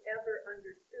never ever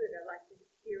understood. I like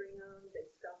hearing them. They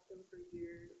stopped them for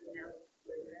years, and now it's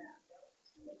where they're at.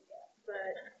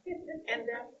 But and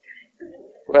that's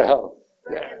Well,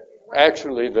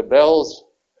 actually, the bells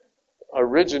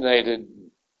originated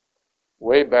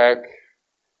way back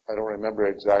I don't remember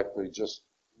exactly just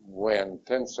when,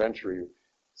 10th century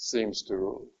seems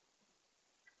to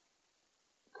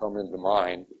come into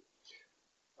mind.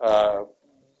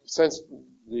 Since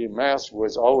the Mass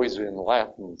was always in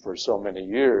Latin for so many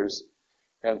years,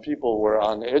 and people were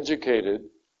uneducated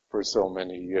for so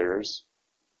many years,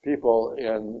 people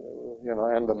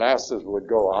and the Masses would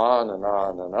go on and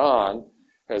on and on,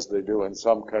 as they do in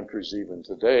some countries even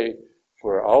today,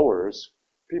 for hours.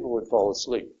 People would fall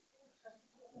asleep.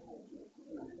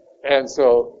 And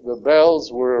so the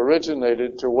bells were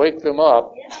originated to wake them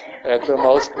up at the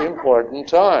most important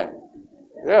time.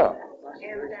 Yeah.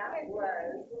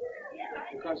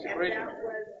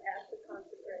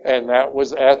 And that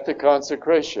was at the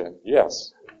consecration,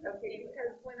 yes. Okay,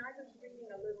 because when I was reading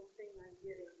a little thing I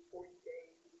did in 40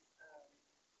 days,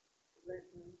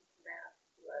 Lenten Mass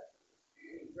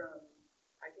lessons from,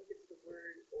 I think it's the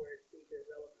Word or it's either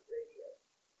Relevant Radio.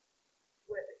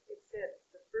 What it said,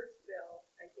 the first bell,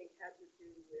 I think, had to do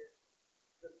with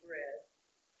the bread,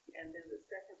 and then the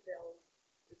second bell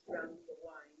is from the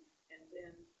wine, and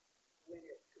then when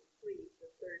it's complete, the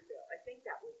third bell. I think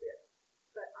that was it.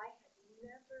 But I had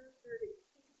never heard a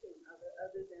teaching of it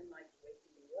other than like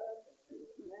waking you up and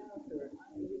moving out, or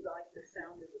you like the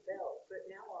sound of the bell. But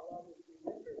now I'll always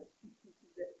remember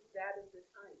that is the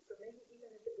time. So maybe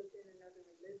even if it was in another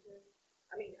religion,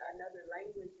 another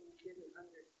language, and you didn't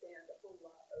understand a whole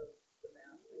lot of the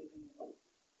Mass, maybe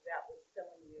that was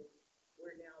telling you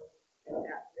we're now in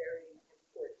that very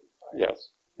important part.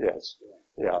 Yes,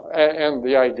 yeah. And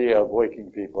the idea of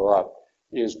waking people up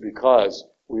is because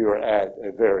we were at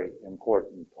a very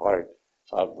important part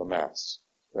of the Mass.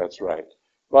 That's right.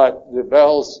 But the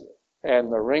bells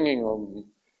and the ringing them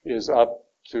is up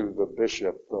to the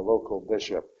bishop, the local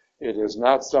bishop. It is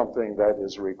not something that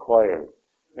is required,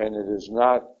 and it is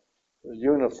not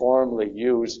uniformly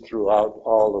used throughout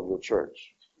all of the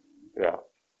church. Yeah.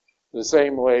 The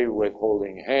same way with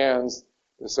holding hands,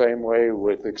 the same way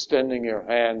with extending your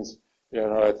hands,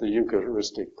 at the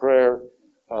Eucharistic prayer.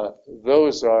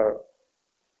 Those are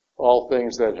all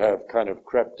things that have kind of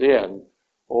crept in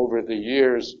over the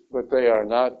years, but they are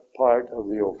not part of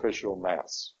the official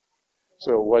Mass.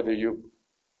 So whether you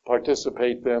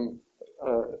participate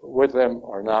with them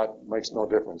or not makes no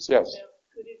difference. Yes?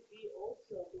 Could it be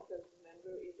also because,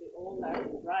 remember, in the old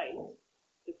Latin rite,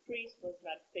 the priest was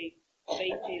not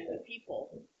facing the people,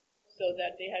 so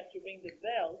that they had to ring the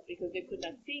bells because they could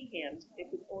not see him; they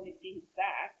could only see his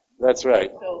back. That's right.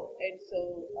 So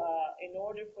in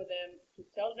order for them to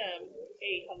tell them,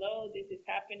 hey, hello, this is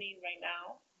happening right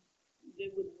now,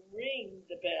 they would ring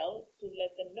the bell to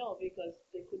let them know because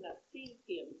they could not see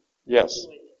him. Yes.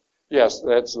 Doing it. Yes,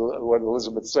 that's what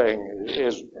Elizabeth's saying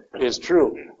is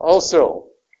true. Also,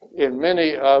 in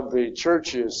many of the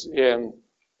churches in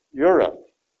Europe,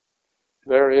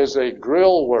 there is a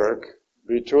grill work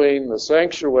between the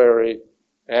sanctuary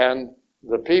and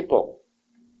the people.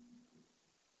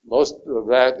 Most of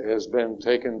that has been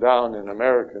taken down in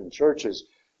American churches,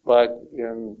 but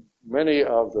in many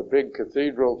of the big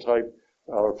cathedral type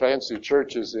or fancy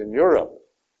churches in Europe,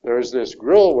 there's this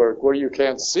grill work where you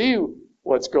can't see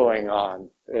what's going on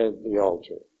at the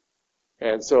altar.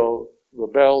 And so the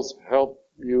bells help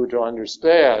you to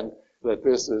understand that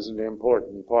this is an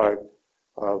important part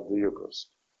of the Eucharist.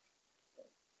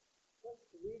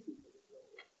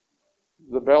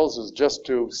 The bells is just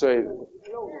to say,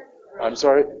 I'm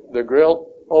sorry, the grill?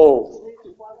 Oh,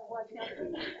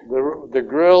 the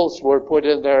grills were put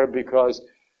in there because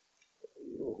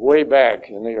way back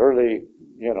in the early,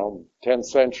 10th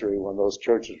century when those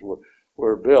churches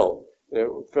were built, it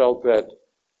felt that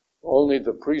only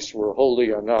the priests were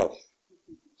holy enough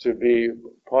to be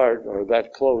part or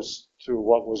that close to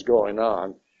what was going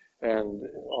on. And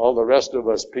all the rest of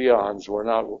us peons were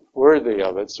not worthy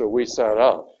of it, so we sat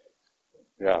out.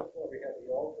 Yeah.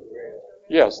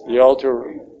 Yes, the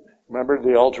altar, remember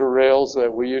the altar rails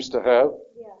that we used to have?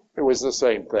 Yeah. It was the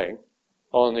same thing.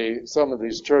 Only some of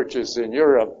these churches in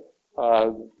Europe,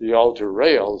 the altar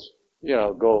rails,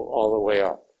 go all the way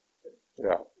up.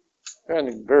 Yeah.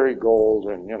 And very gold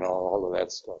and, all of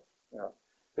that stuff. Yeah.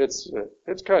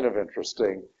 It's kind of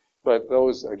interesting, but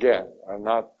those, again, are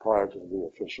not part of the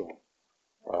official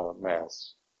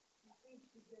Mass.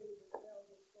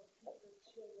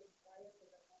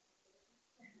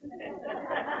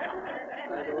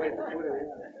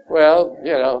 Well,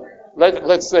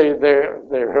 let's say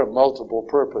there are multiple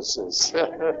purposes.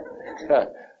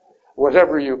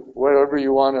 Whatever you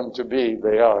want them to be,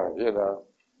 they are,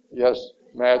 Yes,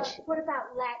 Madge? What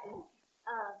about Latin?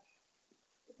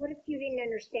 What if you didn't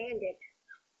understand it?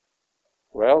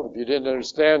 Well, if you didn't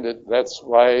understand it, that's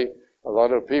why a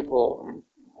lot of people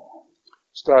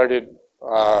started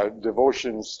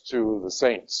devotions to the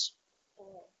saints.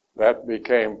 That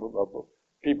became,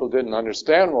 people didn't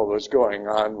understand what was going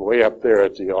on way up there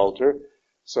at the altar.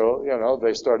 So,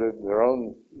 they started their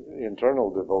own internal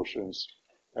devotions,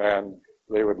 and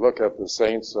they would look at the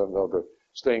saints and the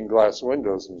stained glass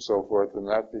windows and so forth, and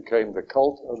that became the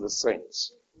cult of the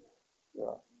saints.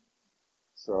 Yeah.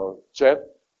 So, Chet?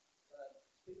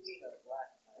 Speaking of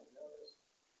Latin, I noticed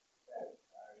that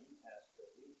our youth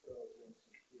pastor, he throws in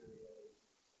some Kyries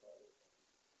and other things.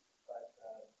 But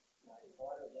my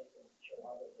daughter listens to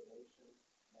Other the Nations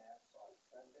Mass on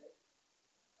Sunday,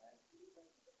 and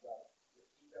well, the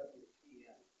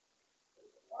EWTN,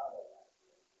 there's a lot of Latin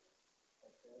in here.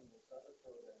 And then this other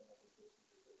program that we listen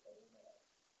to, the Mass,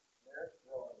 they're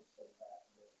throwing some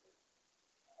Latin in there.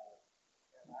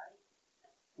 And I'm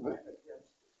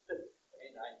against it.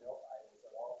 I know I was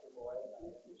an altar boy and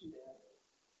I understand it,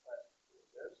 but is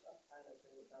there some kind of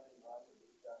thing coming on that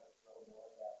we've got to throw more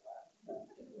of that Latin?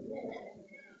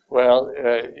 Well,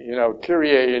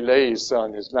 Kyrie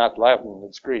eleison is not Latin,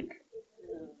 it's Greek.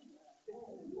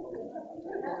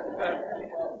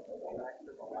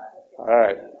 All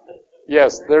right.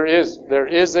 Yes, there is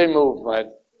a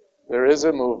movement. There is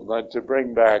a movement to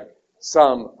bring back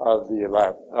some of the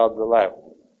Latin.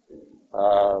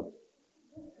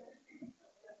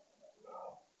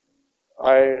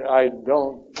 I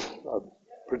don't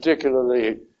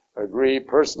particularly agree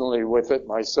personally with it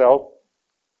myself,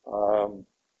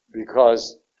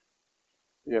 because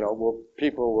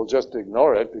people will just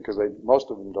ignore it because most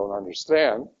of them don't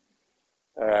understand,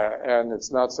 and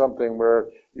it's not something where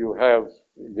you have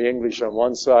the English on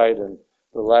one side and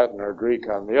the Latin or Greek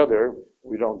on the other.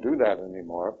 We don't do that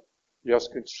anymore. Yes,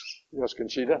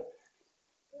 Conchita?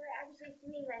 There are actually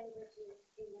three languages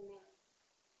in the Mass: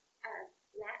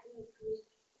 Latin, Greek,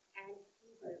 and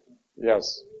Hebrew.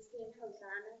 Yes. We sing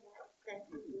Hosanna, that's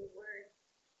the Hebrew word.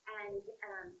 And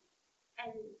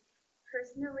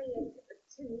personally,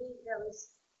 to me,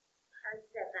 those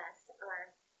parts of us are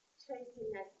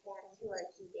tracing us back to our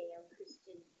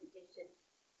Judeo-Christian tradition.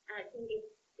 I think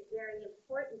it's very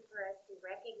important for us to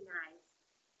recognize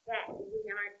that we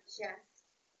aren't just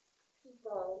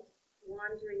people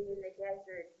wandering in the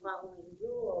desert following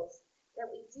rules, that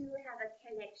we do have a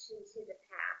connection to the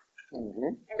past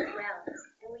as well.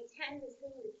 And we tend to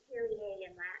sing the Kyrie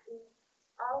in Latin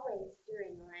always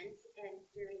during Lent and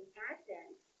during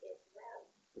Advent as well.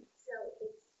 So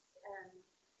it's, I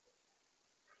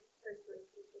personally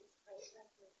think it's quite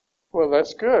lovely. Well,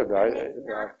 that's good. It's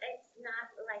not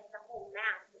like the whole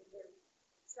Mass is in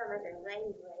some other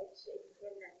language. It's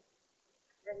in the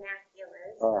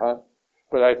vernaculars.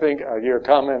 But I think your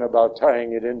comment about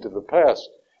tying it into the past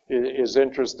is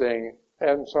interesting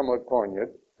and somewhat poignant.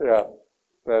 Yeah,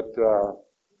 that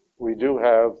we do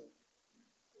have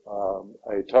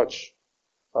a touch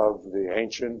of the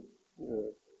ancient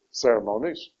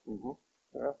ceremonies.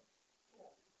 Yeah.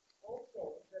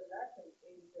 Also, the Latin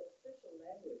is the official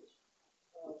language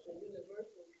of the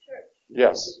Universal Church.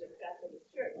 Yes. The Catholic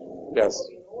Church. Yes. So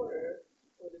in order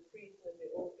for the priests, when they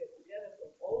all get together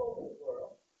from all over the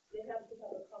world, they have to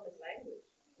have a common language.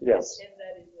 Yes. And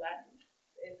that is Latin.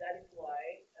 And that is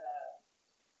why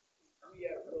we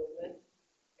are Roman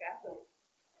Catholic,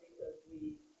 because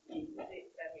we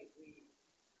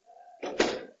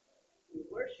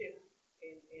worship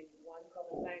in one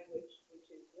common language, which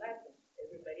is Latin.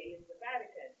 Everybody in the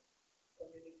Vatican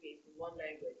communicates in one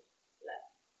language,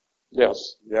 Latin.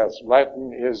 Yes.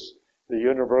 Latin is the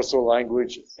universal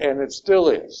language, and it still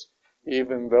is,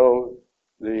 even though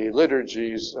the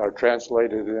liturgies are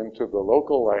translated into the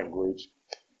local language.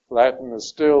 Latin is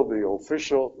still the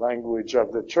official language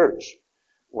of the church.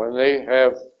 When they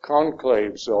have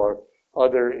conclaves or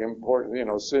other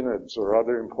important, synods or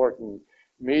other important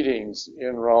meetings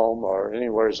in Rome or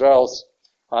anywhere else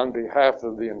on behalf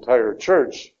of the entire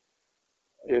church,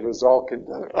 it is all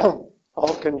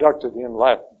conducted in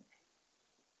Latin.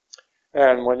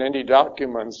 And when any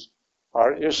documents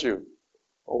are issued,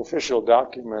 official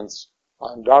documents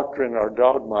on doctrine or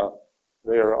dogma,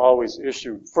 they are always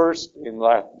issued first in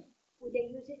Latin. Would they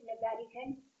use it in the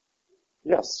Vatican?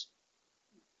 Yes.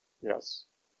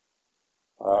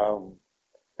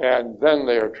 And then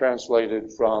they are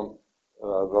translated from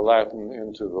the Latin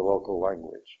into the local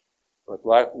language. But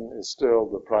Latin is still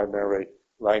the primary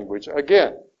language.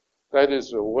 Again, that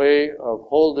is a way of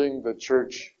holding the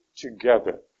church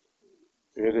together.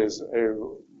 It is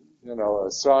a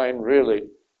sign really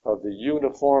of the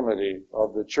uniformity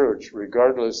of the church,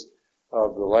 regardless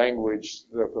of the language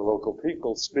that the local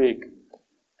people speak.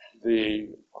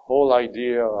 The whole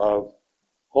idea of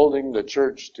holding the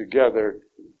church together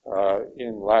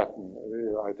in Latin,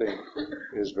 I think,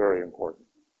 is very important.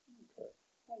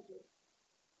 Thank you.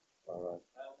 All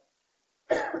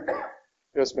right.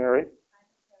 Yes, Mary?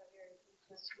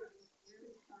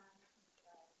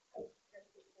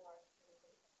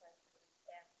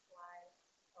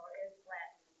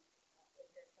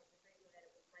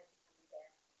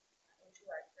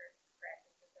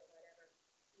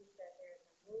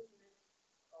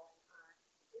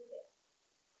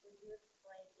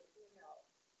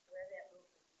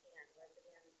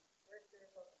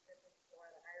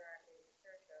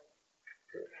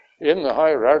 In the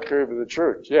hierarchy of the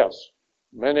church, yes.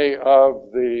 Many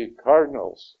of the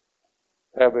cardinals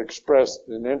have expressed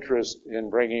an interest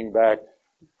in bringing back,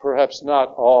 perhaps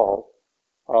not all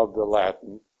of the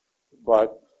Latin,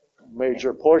 but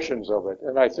major portions of it.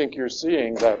 And I think you're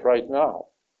seeing that right now.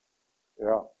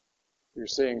 Yeah, you're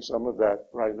seeing some of that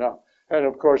right now. And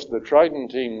of course, the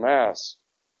Tridentine Mass,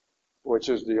 which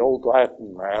is the Old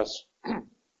Latin Mass,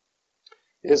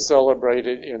 is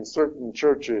celebrated in certain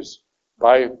churches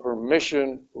by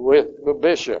permission with the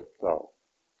bishop, though.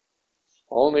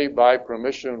 Only by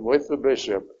permission with the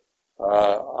bishop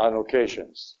on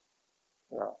occasions.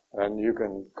 Yeah. And you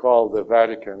can call the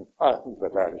Vatican.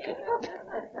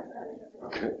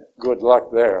 Good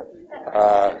luck there.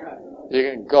 You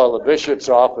can call the bishop's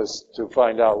office to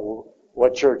find out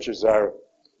what churches are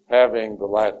having the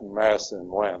Latin Mass and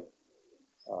when.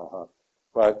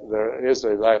 But there is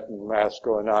a Latin Mass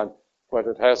going on, but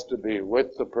it has to be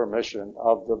with the permission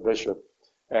of the bishop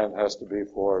and has to be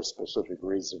for a specific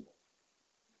reason.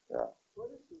 Yeah.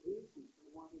 What is the reason for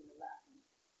wanting the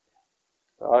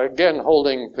Latin? Again,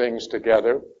 holding things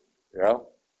together, yeah,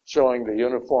 showing the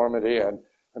uniformity and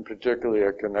particularly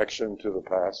a connection to the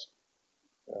past.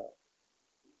 Yeah.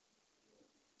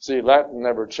 See, Latin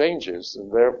never changes,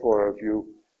 and therefore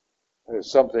if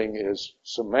something is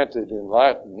cemented in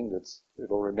Latin,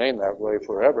 it'll remain that way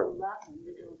forever. Latin,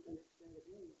 you don't understand it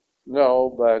anyway. No,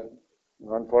 but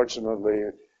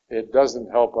unfortunately, it doesn't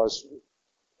help us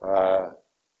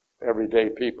everyday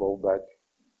people, but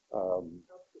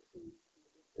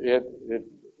it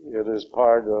is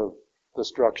part of the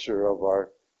structure of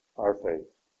our faith.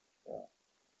 Yeah.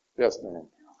 Yes, ma'am. I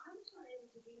was not able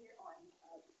to be here on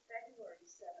February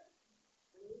 7th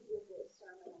when you did the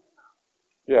Sermon on the Mount.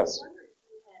 Yes. I wonder if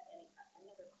you had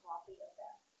another copy of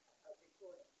that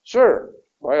recording. Sure,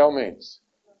 by all means.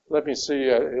 Let me see,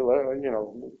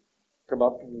 come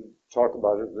up and talk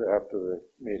about it after the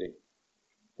meeting.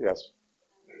 Yes.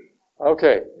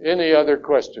 Okay, any other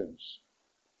questions?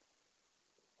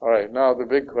 All right, now the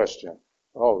big question.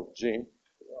 Oh, Gene.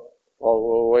 Oh,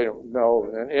 well, wait, no,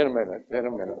 in a minute.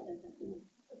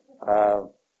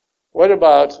 What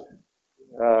about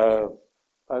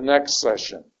a next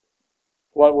session?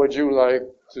 What would you like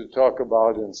to talk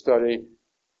about and study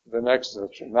the next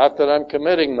session? Not that I'm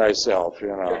committing myself,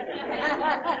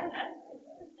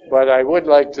 but I would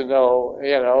like to know,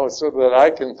 so that I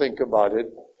can think about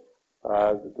it.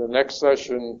 The next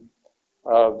session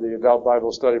of the Adult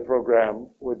Bible Study Program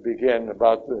would begin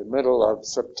about the middle of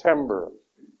September.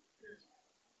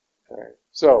 Okay.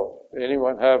 So,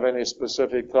 anyone have any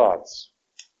specific thoughts?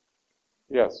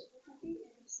 Yes. I'd be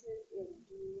interested in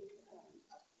doing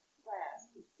a class,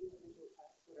 individual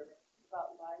class, whatever,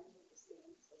 about lives of the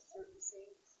saints, or certain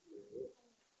saints.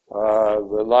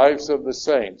 The lives of the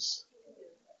saints.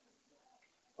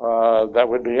 That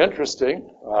would be interesting.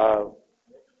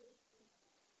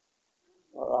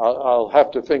 I'll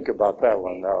have to think about that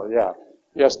one now. Yeah.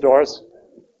 Yes, Doris?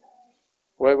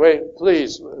 Wait,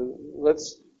 please.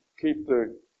 Let's keep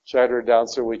the chatter down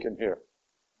so we can hear.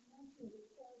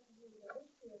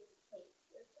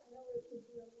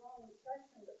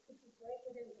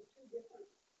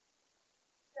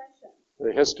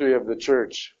 The history of the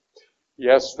church.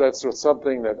 Yes, that's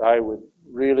something that I would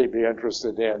really be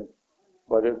interested in,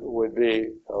 but it would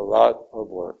be a lot of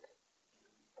work.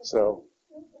 So,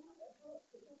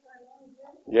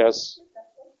 yes.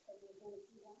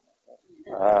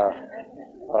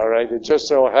 All right, it just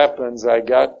so happens I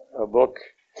got a book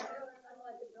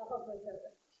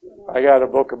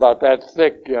about that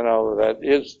thick, that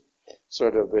is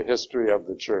sort of the history of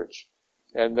the church.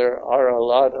 And there are a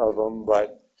lot of them,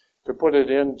 but to put it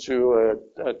into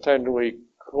a 10-week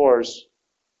course,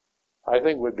 I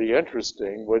think would be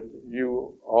interesting. Would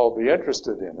you all be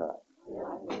interested in that?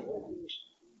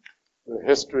 The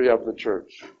history of the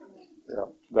church. Yeah.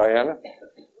 Diana?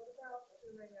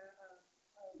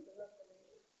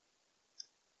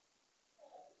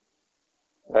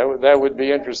 That would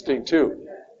be interesting too.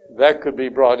 That could be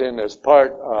brought in as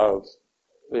part of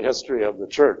the history of the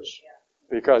church,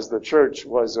 because the church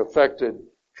was affected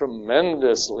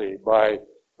tremendously by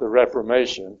the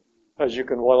Reformation, as you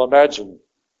can well imagine,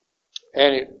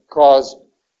 and it caused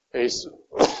a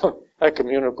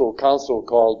ecumenical council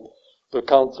called the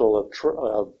Council of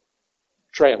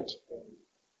Trent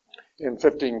in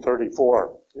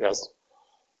 1534. Yes.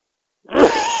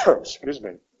 Excuse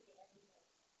me.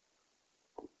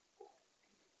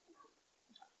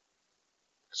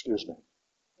 Excuse me.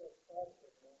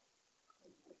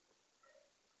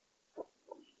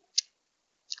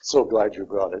 So glad you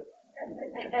brought it.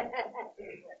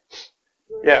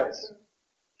 Yes.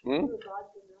 Hmm?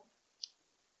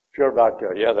 Pure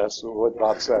vodka. Yeah, that's what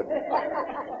Bob said.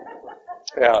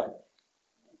 Yeah.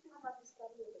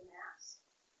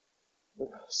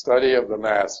 Study of the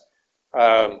Mass.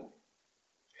 That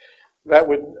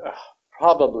would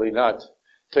probably not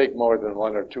take more than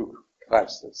 1 or 2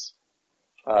 classes.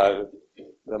 The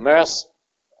Mass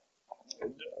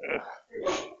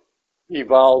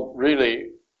evolved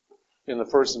really in the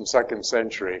 1st and 2nd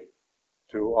century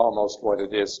to almost what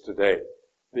it is today.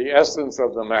 The essence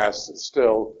of the Mass is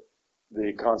still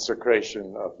the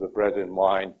consecration of the bread and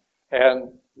wine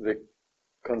and the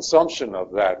consumption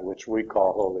of that which we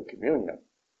call Holy Communion.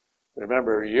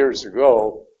 Remember, years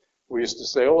ago, we used to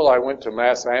say, oh, well, I went to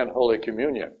Mass and Holy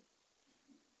Communion.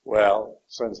 Well,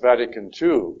 since Vatican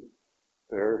II,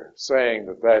 they're saying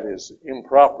that that is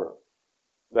improper,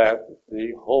 that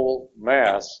the whole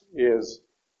Mass is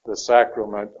the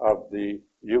sacrament of the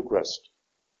Eucharist.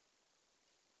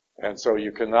 And so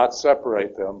you cannot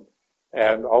separate them.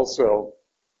 And also,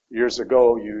 years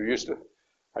ago,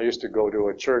 I used to go to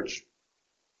a church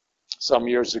some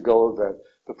years ago that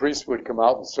the priest would come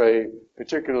out and say,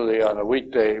 particularly on a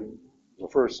weekday, the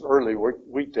first early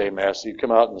weekday Mass, he'd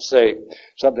come out and say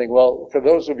something, well, for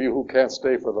those of you who can't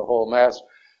stay for the whole Mass,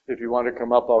 if you want to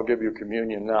come up, I'll give you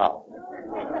communion now.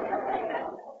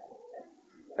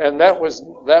 And that was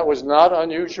not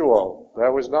unusual.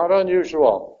 That was not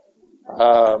unusual.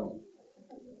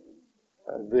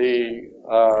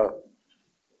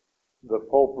 The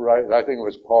Pope, right, I think it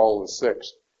was Paul VI,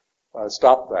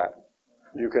 stopped that.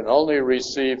 You can only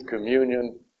receive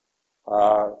communion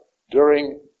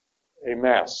during a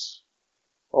Mass,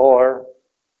 or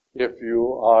if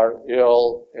you are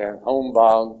ill and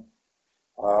homebound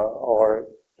or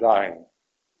dying.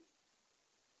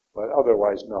 But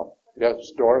otherwise, no.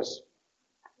 Yes, Doris?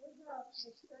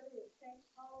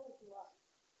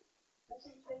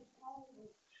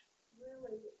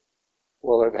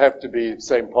 Well, it'd have to be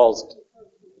St. Paul's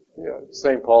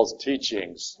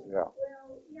teachings. Yeah.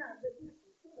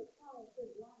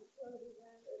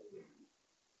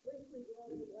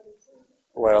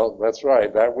 Well, that's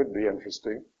right. That would be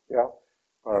interesting. Yeah.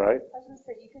 All right. I was going to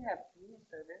say, you can have communion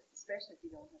service, especially if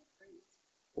you don't have a priest.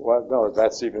 Well, no,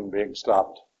 that's even being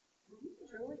stopped.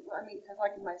 Really? Well, I mean, because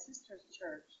like in my sister's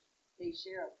church, they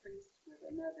share a priest with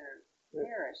another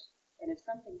parish, and if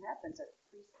something happens that the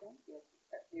priest can't get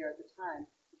there at the time,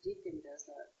 the deacon does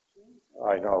a communion service.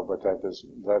 I know, but that is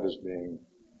being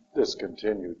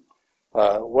discontinued.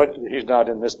 He's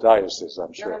not in this diocese,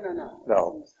 I'm sure.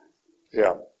 No.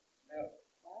 Yeah.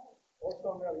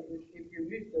 Also, if you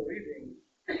miss the reading,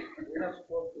 you're not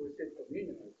supposed to receive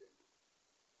communion.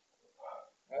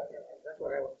 That's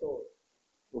what I was told.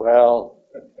 Well,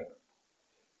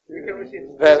 You can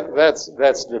receive.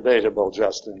 that's debatable,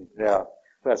 Justin. Yeah,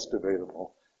 that's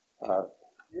debatable.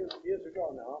 Years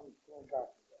ago now, I'm going back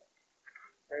to that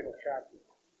fatal chapter.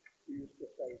 We used to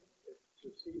say to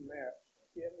see Mass,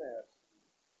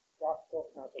 gospel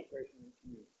consecration and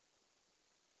communion.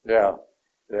 Yeah,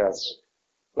 yes.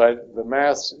 But the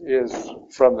Mass is,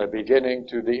 from the beginning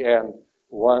to the end,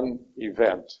 one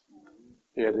event.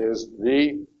 It is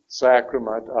the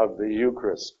sacrament of the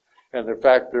Eucharist. And in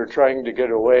fact, they're trying to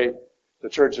get away, the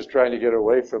Church is trying to get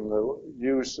away from the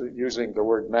using the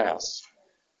word Mass.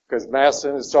 Because Mass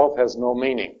in itself has no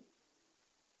meaning.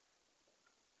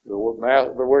 The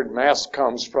word Mass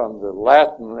comes from the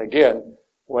Latin, again,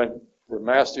 when the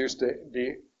Mass used to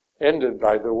be ended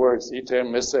by the words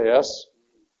Item Missa Est.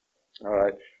 All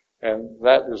right, and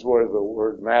that is where the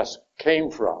word Mass came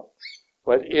from.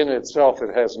 But in itself,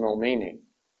 it has no meaning.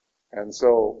 And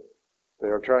so they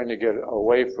are trying to get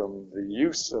away from the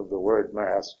use of the word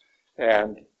Mass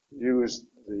and use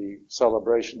the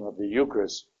celebration of the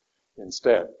Eucharist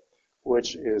instead,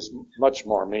 which is much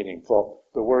more meaningful.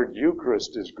 The word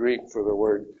Eucharist is Greek for the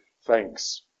word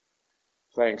thanks,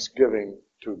 thanksgiving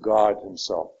to God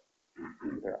himself.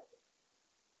 Yeah.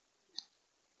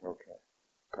 Okay.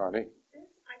 Connie?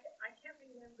 I can't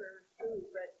remember who,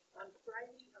 but on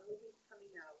Friday, a movie's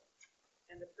coming out,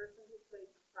 and the person who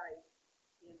played Christ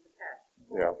in the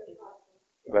Passion. Yeah.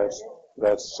 That's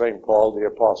St. Paul the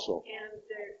Apostle. And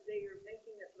they are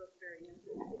making it look very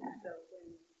interesting. So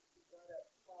when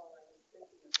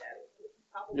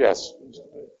Yes,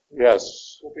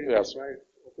 yes, Opening yes. Friday.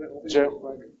 Opening Jim,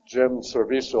 Friday. Jim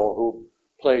Serviso, who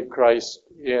played Christ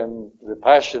in The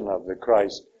Passion of the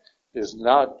Christ, is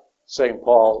not St.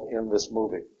 Paul in this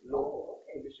movie.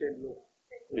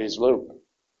 He's Luke.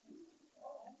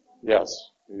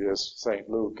 Yes, he is St.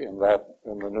 Luke in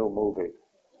the new movie.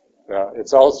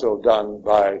 It's also done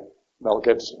by Mel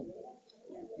Gibson.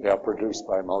 Yeah, produced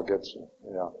by Mel Gibson.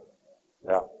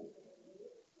 Yeah.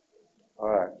 All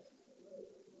right.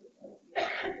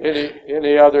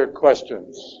 Any other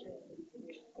questions?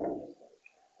 All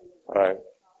right.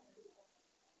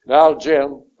 Now,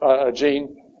 Gene,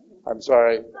 I'm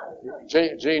sorry.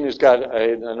 Gene has got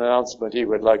an announcement he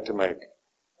would like to make.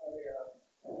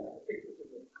 I think this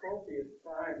is an appropriate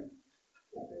time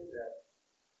to say that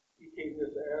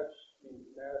EKSS means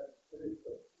mass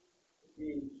minister. It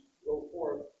means go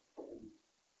forth and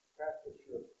practice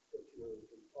what you're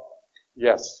being taught.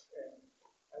 Yes. And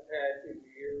I've had in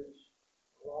years,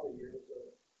 a lot of years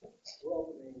of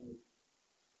welcoming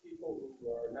people who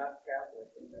are not Catholic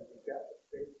and have the Catholic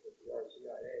faith with the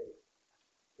RCIA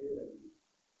here in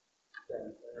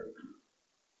San Antonio.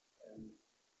 And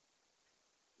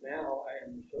now I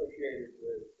am associated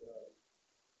with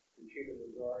Conchita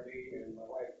Lizardi and my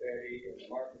wife Betty and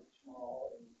Margaret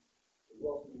Small and the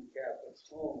Welcoming Catholics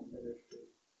Home Ministry.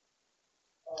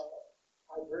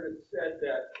 I've heard it said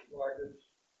that the largest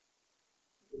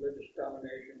religious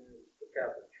denomination is the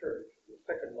Catholic Church. The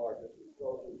second largest is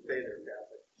those who say they're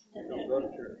Catholic and don't go to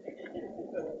church.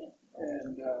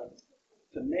 And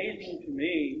it's amazing to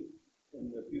me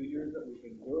in the few years that we've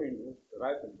been doing this, that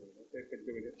I've been doing it, they've been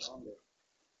doing it longer,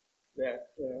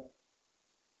 that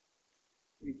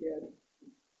we get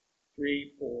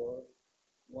 3, 4,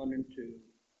 1 and 2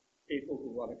 people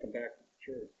who want to come back to the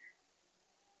church.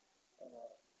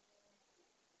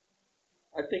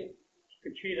 I think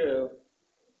Conchita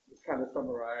kind of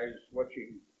summarized what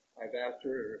I've asked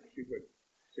her if she would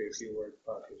say a few words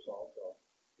about this also,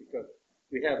 because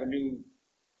we have a new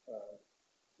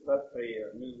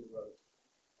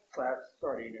class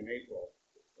starting in April.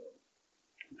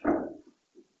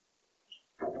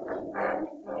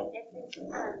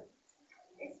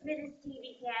 This ministry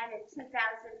began in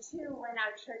 2002 when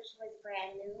our church was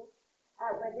brand new,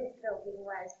 where this building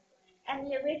was. And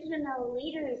the original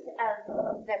leaders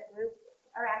of the group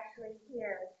are actually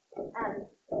here. And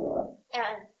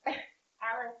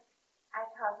Alice, I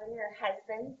call them her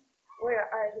husband, were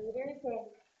our leaders,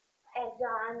 and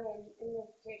Don and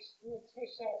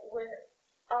Natasha were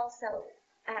also.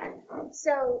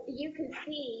 So you can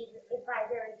see by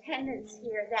their attendance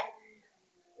here that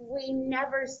we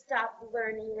never stop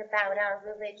learning about our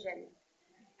religion.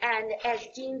 And as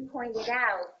Jean pointed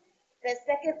out, the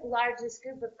second largest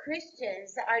group of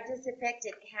Christians are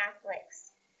disaffected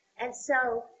Catholics. And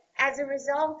so, as a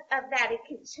result of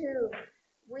Vatican II,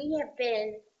 we have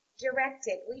been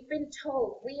directed, we've been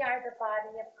told we are the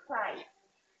body of Christ.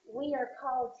 We are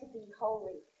called to be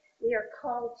holy. We are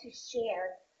called to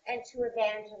share and to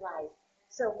evangelize.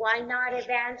 So why not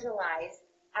evangelize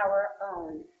our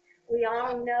own? We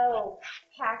all know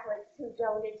Catholics who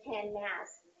don't attend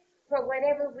Mass for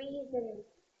whatever reason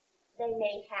they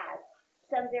may have.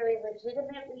 Some very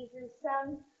legitimate reasons,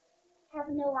 some have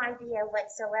no idea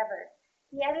whatsoever.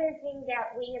 The other thing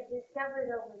that we have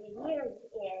discovered over the years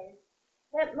is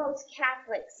that most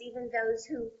Catholics, even those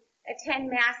who attend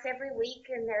Mass every week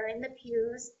and they're in the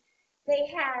pews, they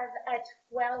have a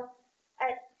 12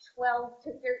 to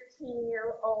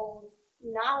 13-year-old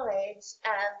knowledge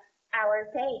of our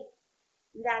faith.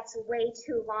 That's way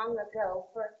too long ago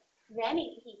for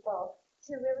many people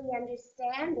to really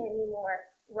understand anymore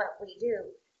what we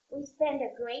do. We spend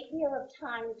a great deal of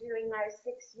time during our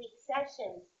 6-week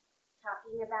sessions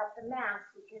talking about the Mass,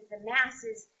 because the Mass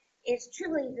is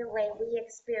truly the way we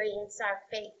experience our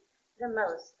faith the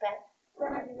most. But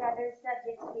some of the other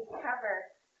subjects we cover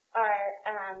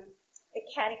are the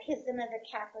Catechism of the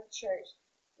Catholic Church.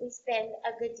 We spend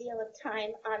a good deal of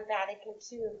time on Vatican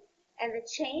II and the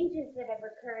changes that have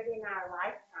occurred in our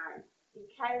lifetime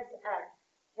because of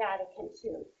Vatican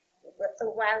II.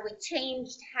 While we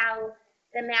changed how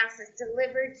the Mass is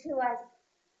delivered to us,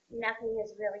 nothing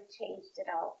has really changed at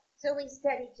all. So we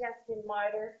studied Justin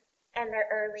Martyr and the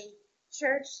early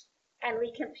church, and we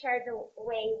compared the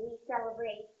way we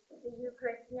celebrate the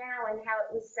Eucharist now and how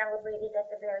it was celebrated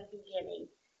at the very beginning.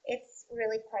 It's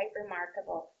really quite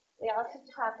remarkable. We also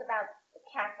talk about the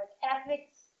Catholic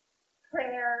ethics,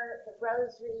 prayer, the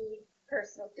rosary,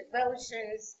 personal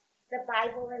devotions, the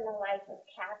Bible and the life of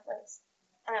Catholics.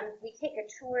 We take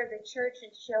a tour of the church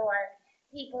and show our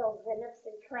people the nooks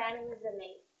and crannies, and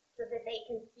so that they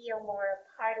can feel more a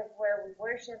part of where we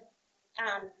worship.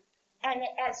 And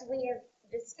as we have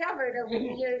discovered over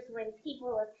the years when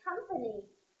people accompany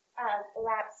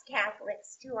lapsed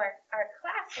Catholics to our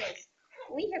classes,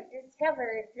 we have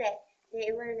discovered that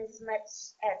they learn as much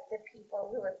as the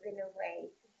people who have been away.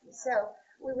 So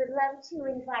we would love to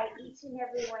invite each and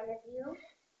every one of you.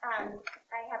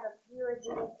 I have a few of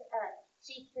these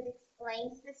sheets that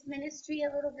explains this ministry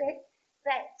a little bit,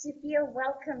 but to feel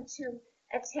welcome to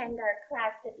attend our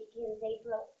class that begins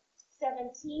April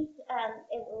 17th.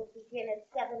 It will begin at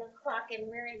 7 o'clock, and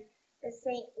we're in the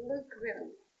St. Luke room.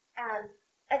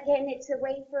 Again, it's a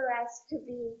way for us to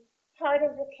be part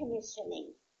of the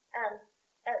commissioning.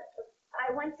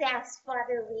 I once asked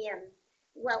Father Liam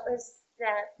what was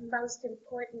the most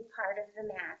important part of the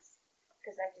Mass,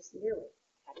 because I just knew it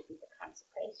had to be the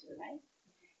consecration, right?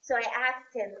 So I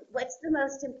asked him, what's the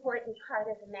most important part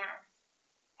of the Mass?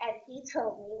 And he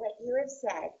told me what you have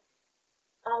said,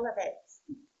 all of it.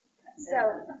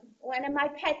 So one of my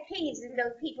pet peeves is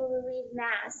those people who read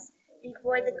Mass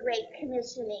before the Great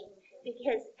Commissioning,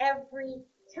 because every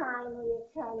time we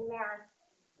attend Mass,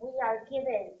 we are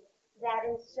given that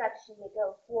instruction to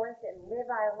go forth and live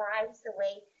our lives the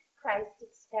way Christ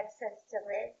expects us to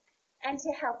live, and to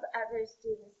help others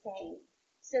do the same.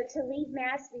 So to leave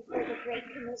Mass before the Great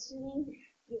Commissioning,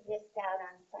 you missed out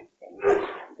on something.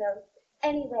 So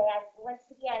anyway, once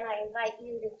again, I invite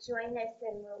you to join us,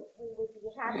 and we would be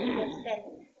happy to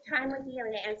spend time with you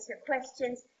and answer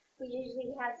questions. We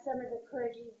usually have some of the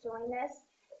clergy join us,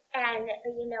 and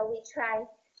we try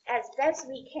as best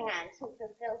we can to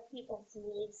fulfill people's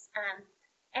needs.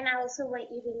 And I also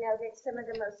want you to know that some of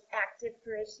the most active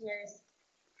parishioners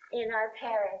in our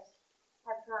parish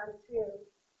have gone through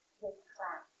this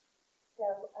class. So,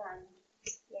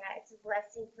 it's a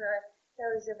blessing for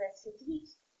those of us who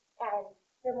teach, and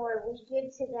the more we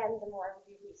give to them, the more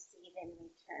we receive in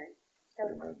return.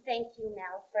 So thank you,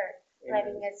 Mel, for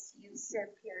letting us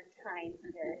usurp your time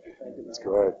here. That's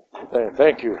good.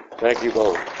 Thank you. Thank you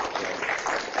both.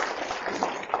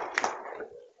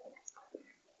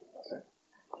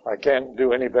 I can't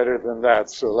do any better than that,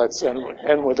 so let's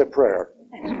end with a prayer.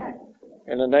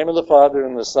 In the name of the Father,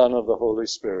 and the Son, of the Holy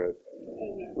Spirit.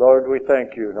 Amen. Lord, we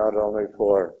thank you not only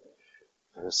for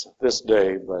this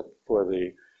day, but for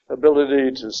the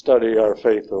ability to study our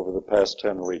faith over the past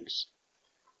 10 weeks.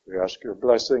 We ask your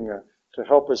blessing to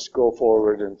help us go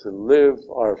forward and to live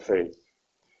our faith.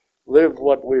 Live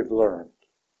what we've learned.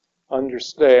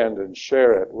 Understand and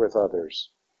share it with others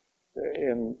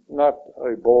in not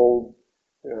a bold,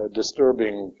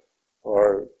 disturbing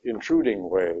or intruding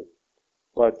way,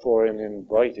 but for an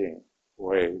inviting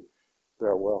way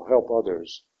that will help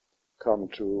others come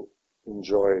to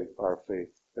enjoy our faith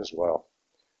as well.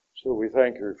 So we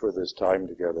thank you for this time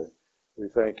together. We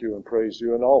thank you and praise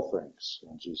you in all things.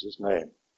 In Jesus' name.